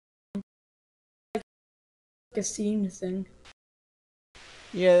a scene thing?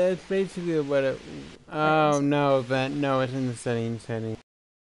 Yeah, that's basically what it... Oh, no, no, it's in the setting.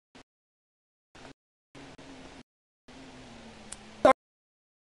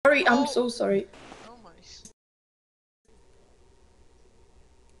 Sorry, I'm so sorry. Oh my...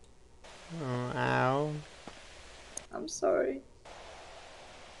 Oh, ow. I'm sorry.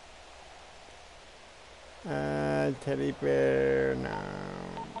 Teddy bear, no.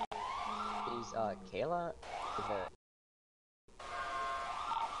 Is Kayla? Is there...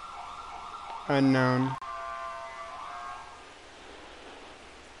 Unknown.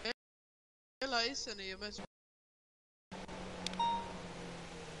 Kayla is an EMS.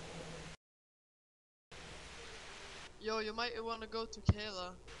 Yo, you might want to go to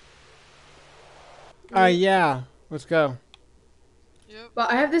Kayla. Yeah. Let's go. Yep.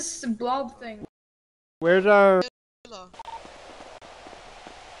 But I have this blob thing. Where's our... Kayla.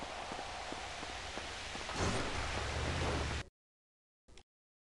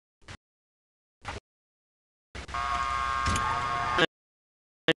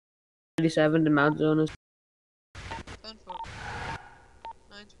 The mount zone is 10 for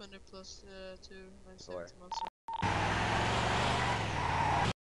 920 plus 2, 970 months.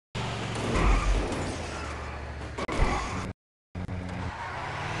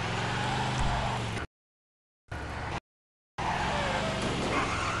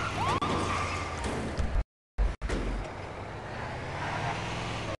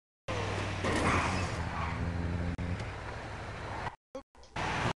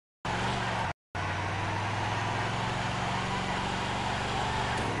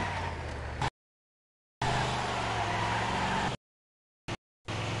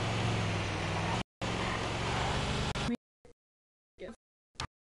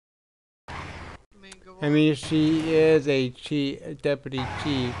 I mean, she is a deputy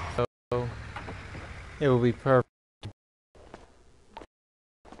chief, so it will be perfect.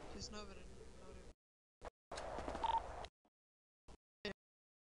 She's not very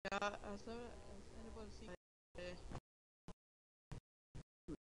Yeah, has anybody seen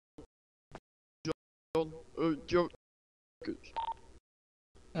John,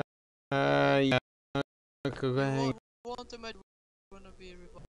 Yeah. Okay, go ahead. want to make wanna be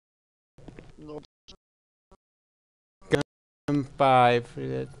revived? No. Gun 5.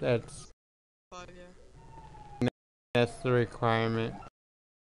 That's 5, yeah. that's the requirement.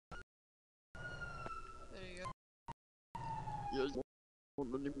 There you go. Yes, I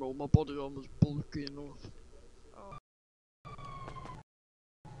want anymore. My body armor's bulky enough. Oh.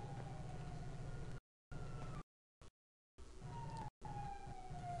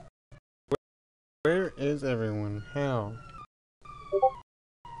 Where is everyone? Hell.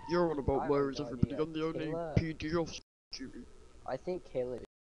 You're on about where is everybody? I'm the only PD officer. I think Kayla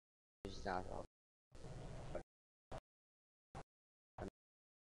is not on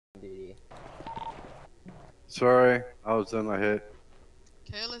duty. Sorry, I was in my hit.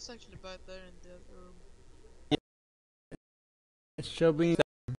 Kayla's actually back there in the other room. She'll be.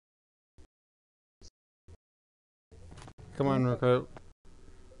 Come on, recruit.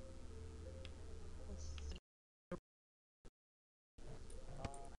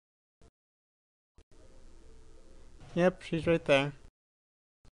 Yep, she's right there.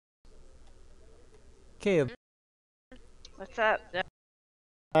 Okay. What's up?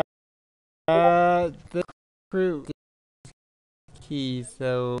 The recruit key,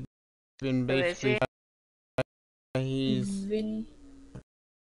 so been Who is basically he? he's Vinny.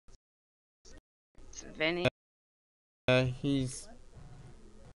 It's Vinny. He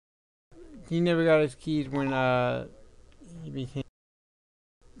never got his keys when he became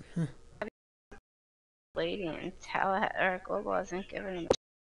Lady in Tallahassee or Global hasn't given him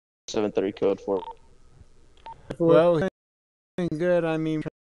 730 code for. well, he's doing good. I mean,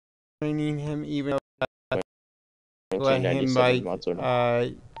 training him even let him like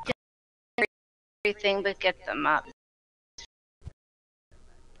everything but get them up.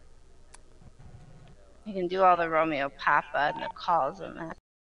 You can do all the Romeo Papa and the calls on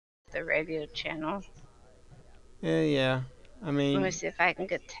the radio channel. yeah. I Let me mean, see if I can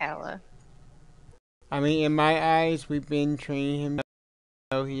get Tala. in my eyes, we've been training him.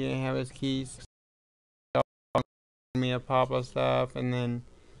 So he didn't have his keys. Me a Papa stuff, and then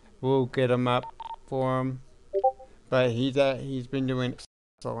we'll get him up for him. But he's been doing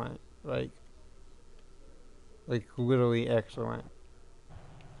excellent, like literally excellent.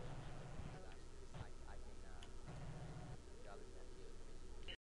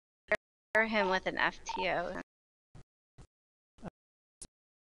 Him with an FTO. Is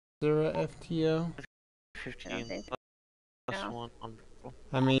there a FTO? 15 plus no. 1 on.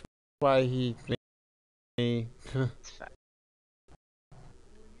 I mean, why he me.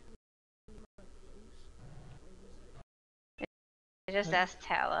 I just asked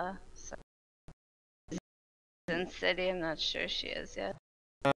Tala. So. In city, I'm not sure she is yet.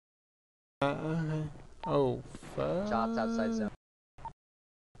 Oh, fuck. Shots outside zone.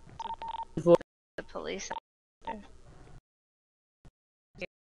 The police.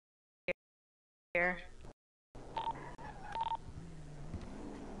 Here.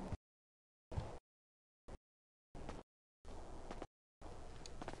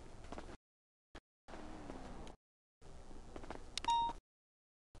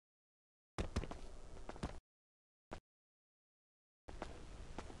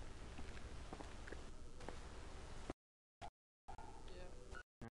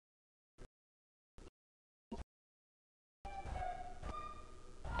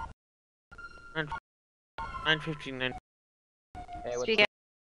 9:59. Hey, what's Speaking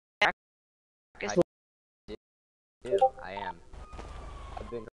I do. I am. I've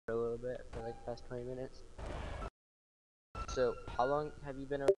been for a little bit for like the past 20 minutes. So, how long have you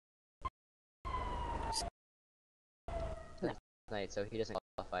been last night? So he doesn't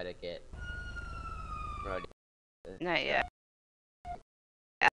qualify to get promoted. not yet.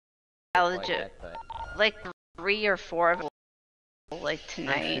 Quite Eligible. yet, but Like 3 or 4 of like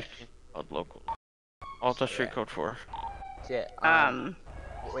tonight. 9:15. Code local. Alta Street Code 4. shit.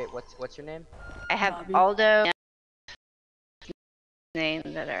 Wait, what's your name? I have Aldo name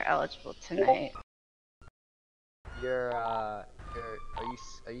that are eligible tonight. Are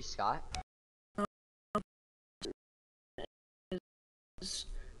you Scott?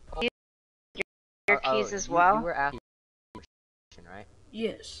 Your keys as well. You were asking, right?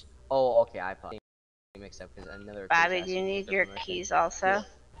 Yes. Oh, okay. I probably mixed up because another. Bobby, do you need your keys also? Yeah.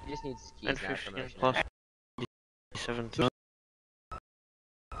 He just needs keys, not 9:15 promotion. plus 17.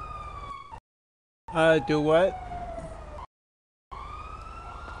 Do what?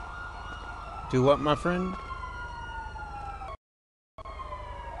 Do what, my friend?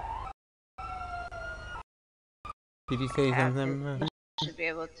 Did you say something? Should be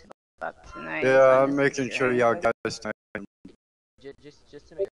able to up tonight. Yeah, I'm making sure y'all guys tonight. Just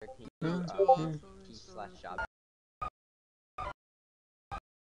to make sure, can you key/shop?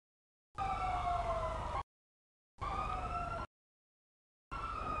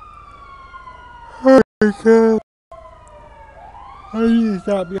 Oh my god. I need to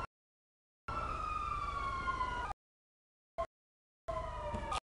stop you.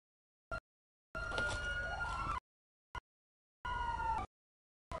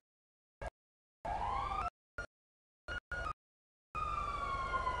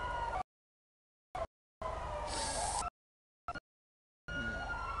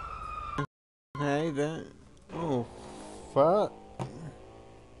 Hey, that. Oh, fuck.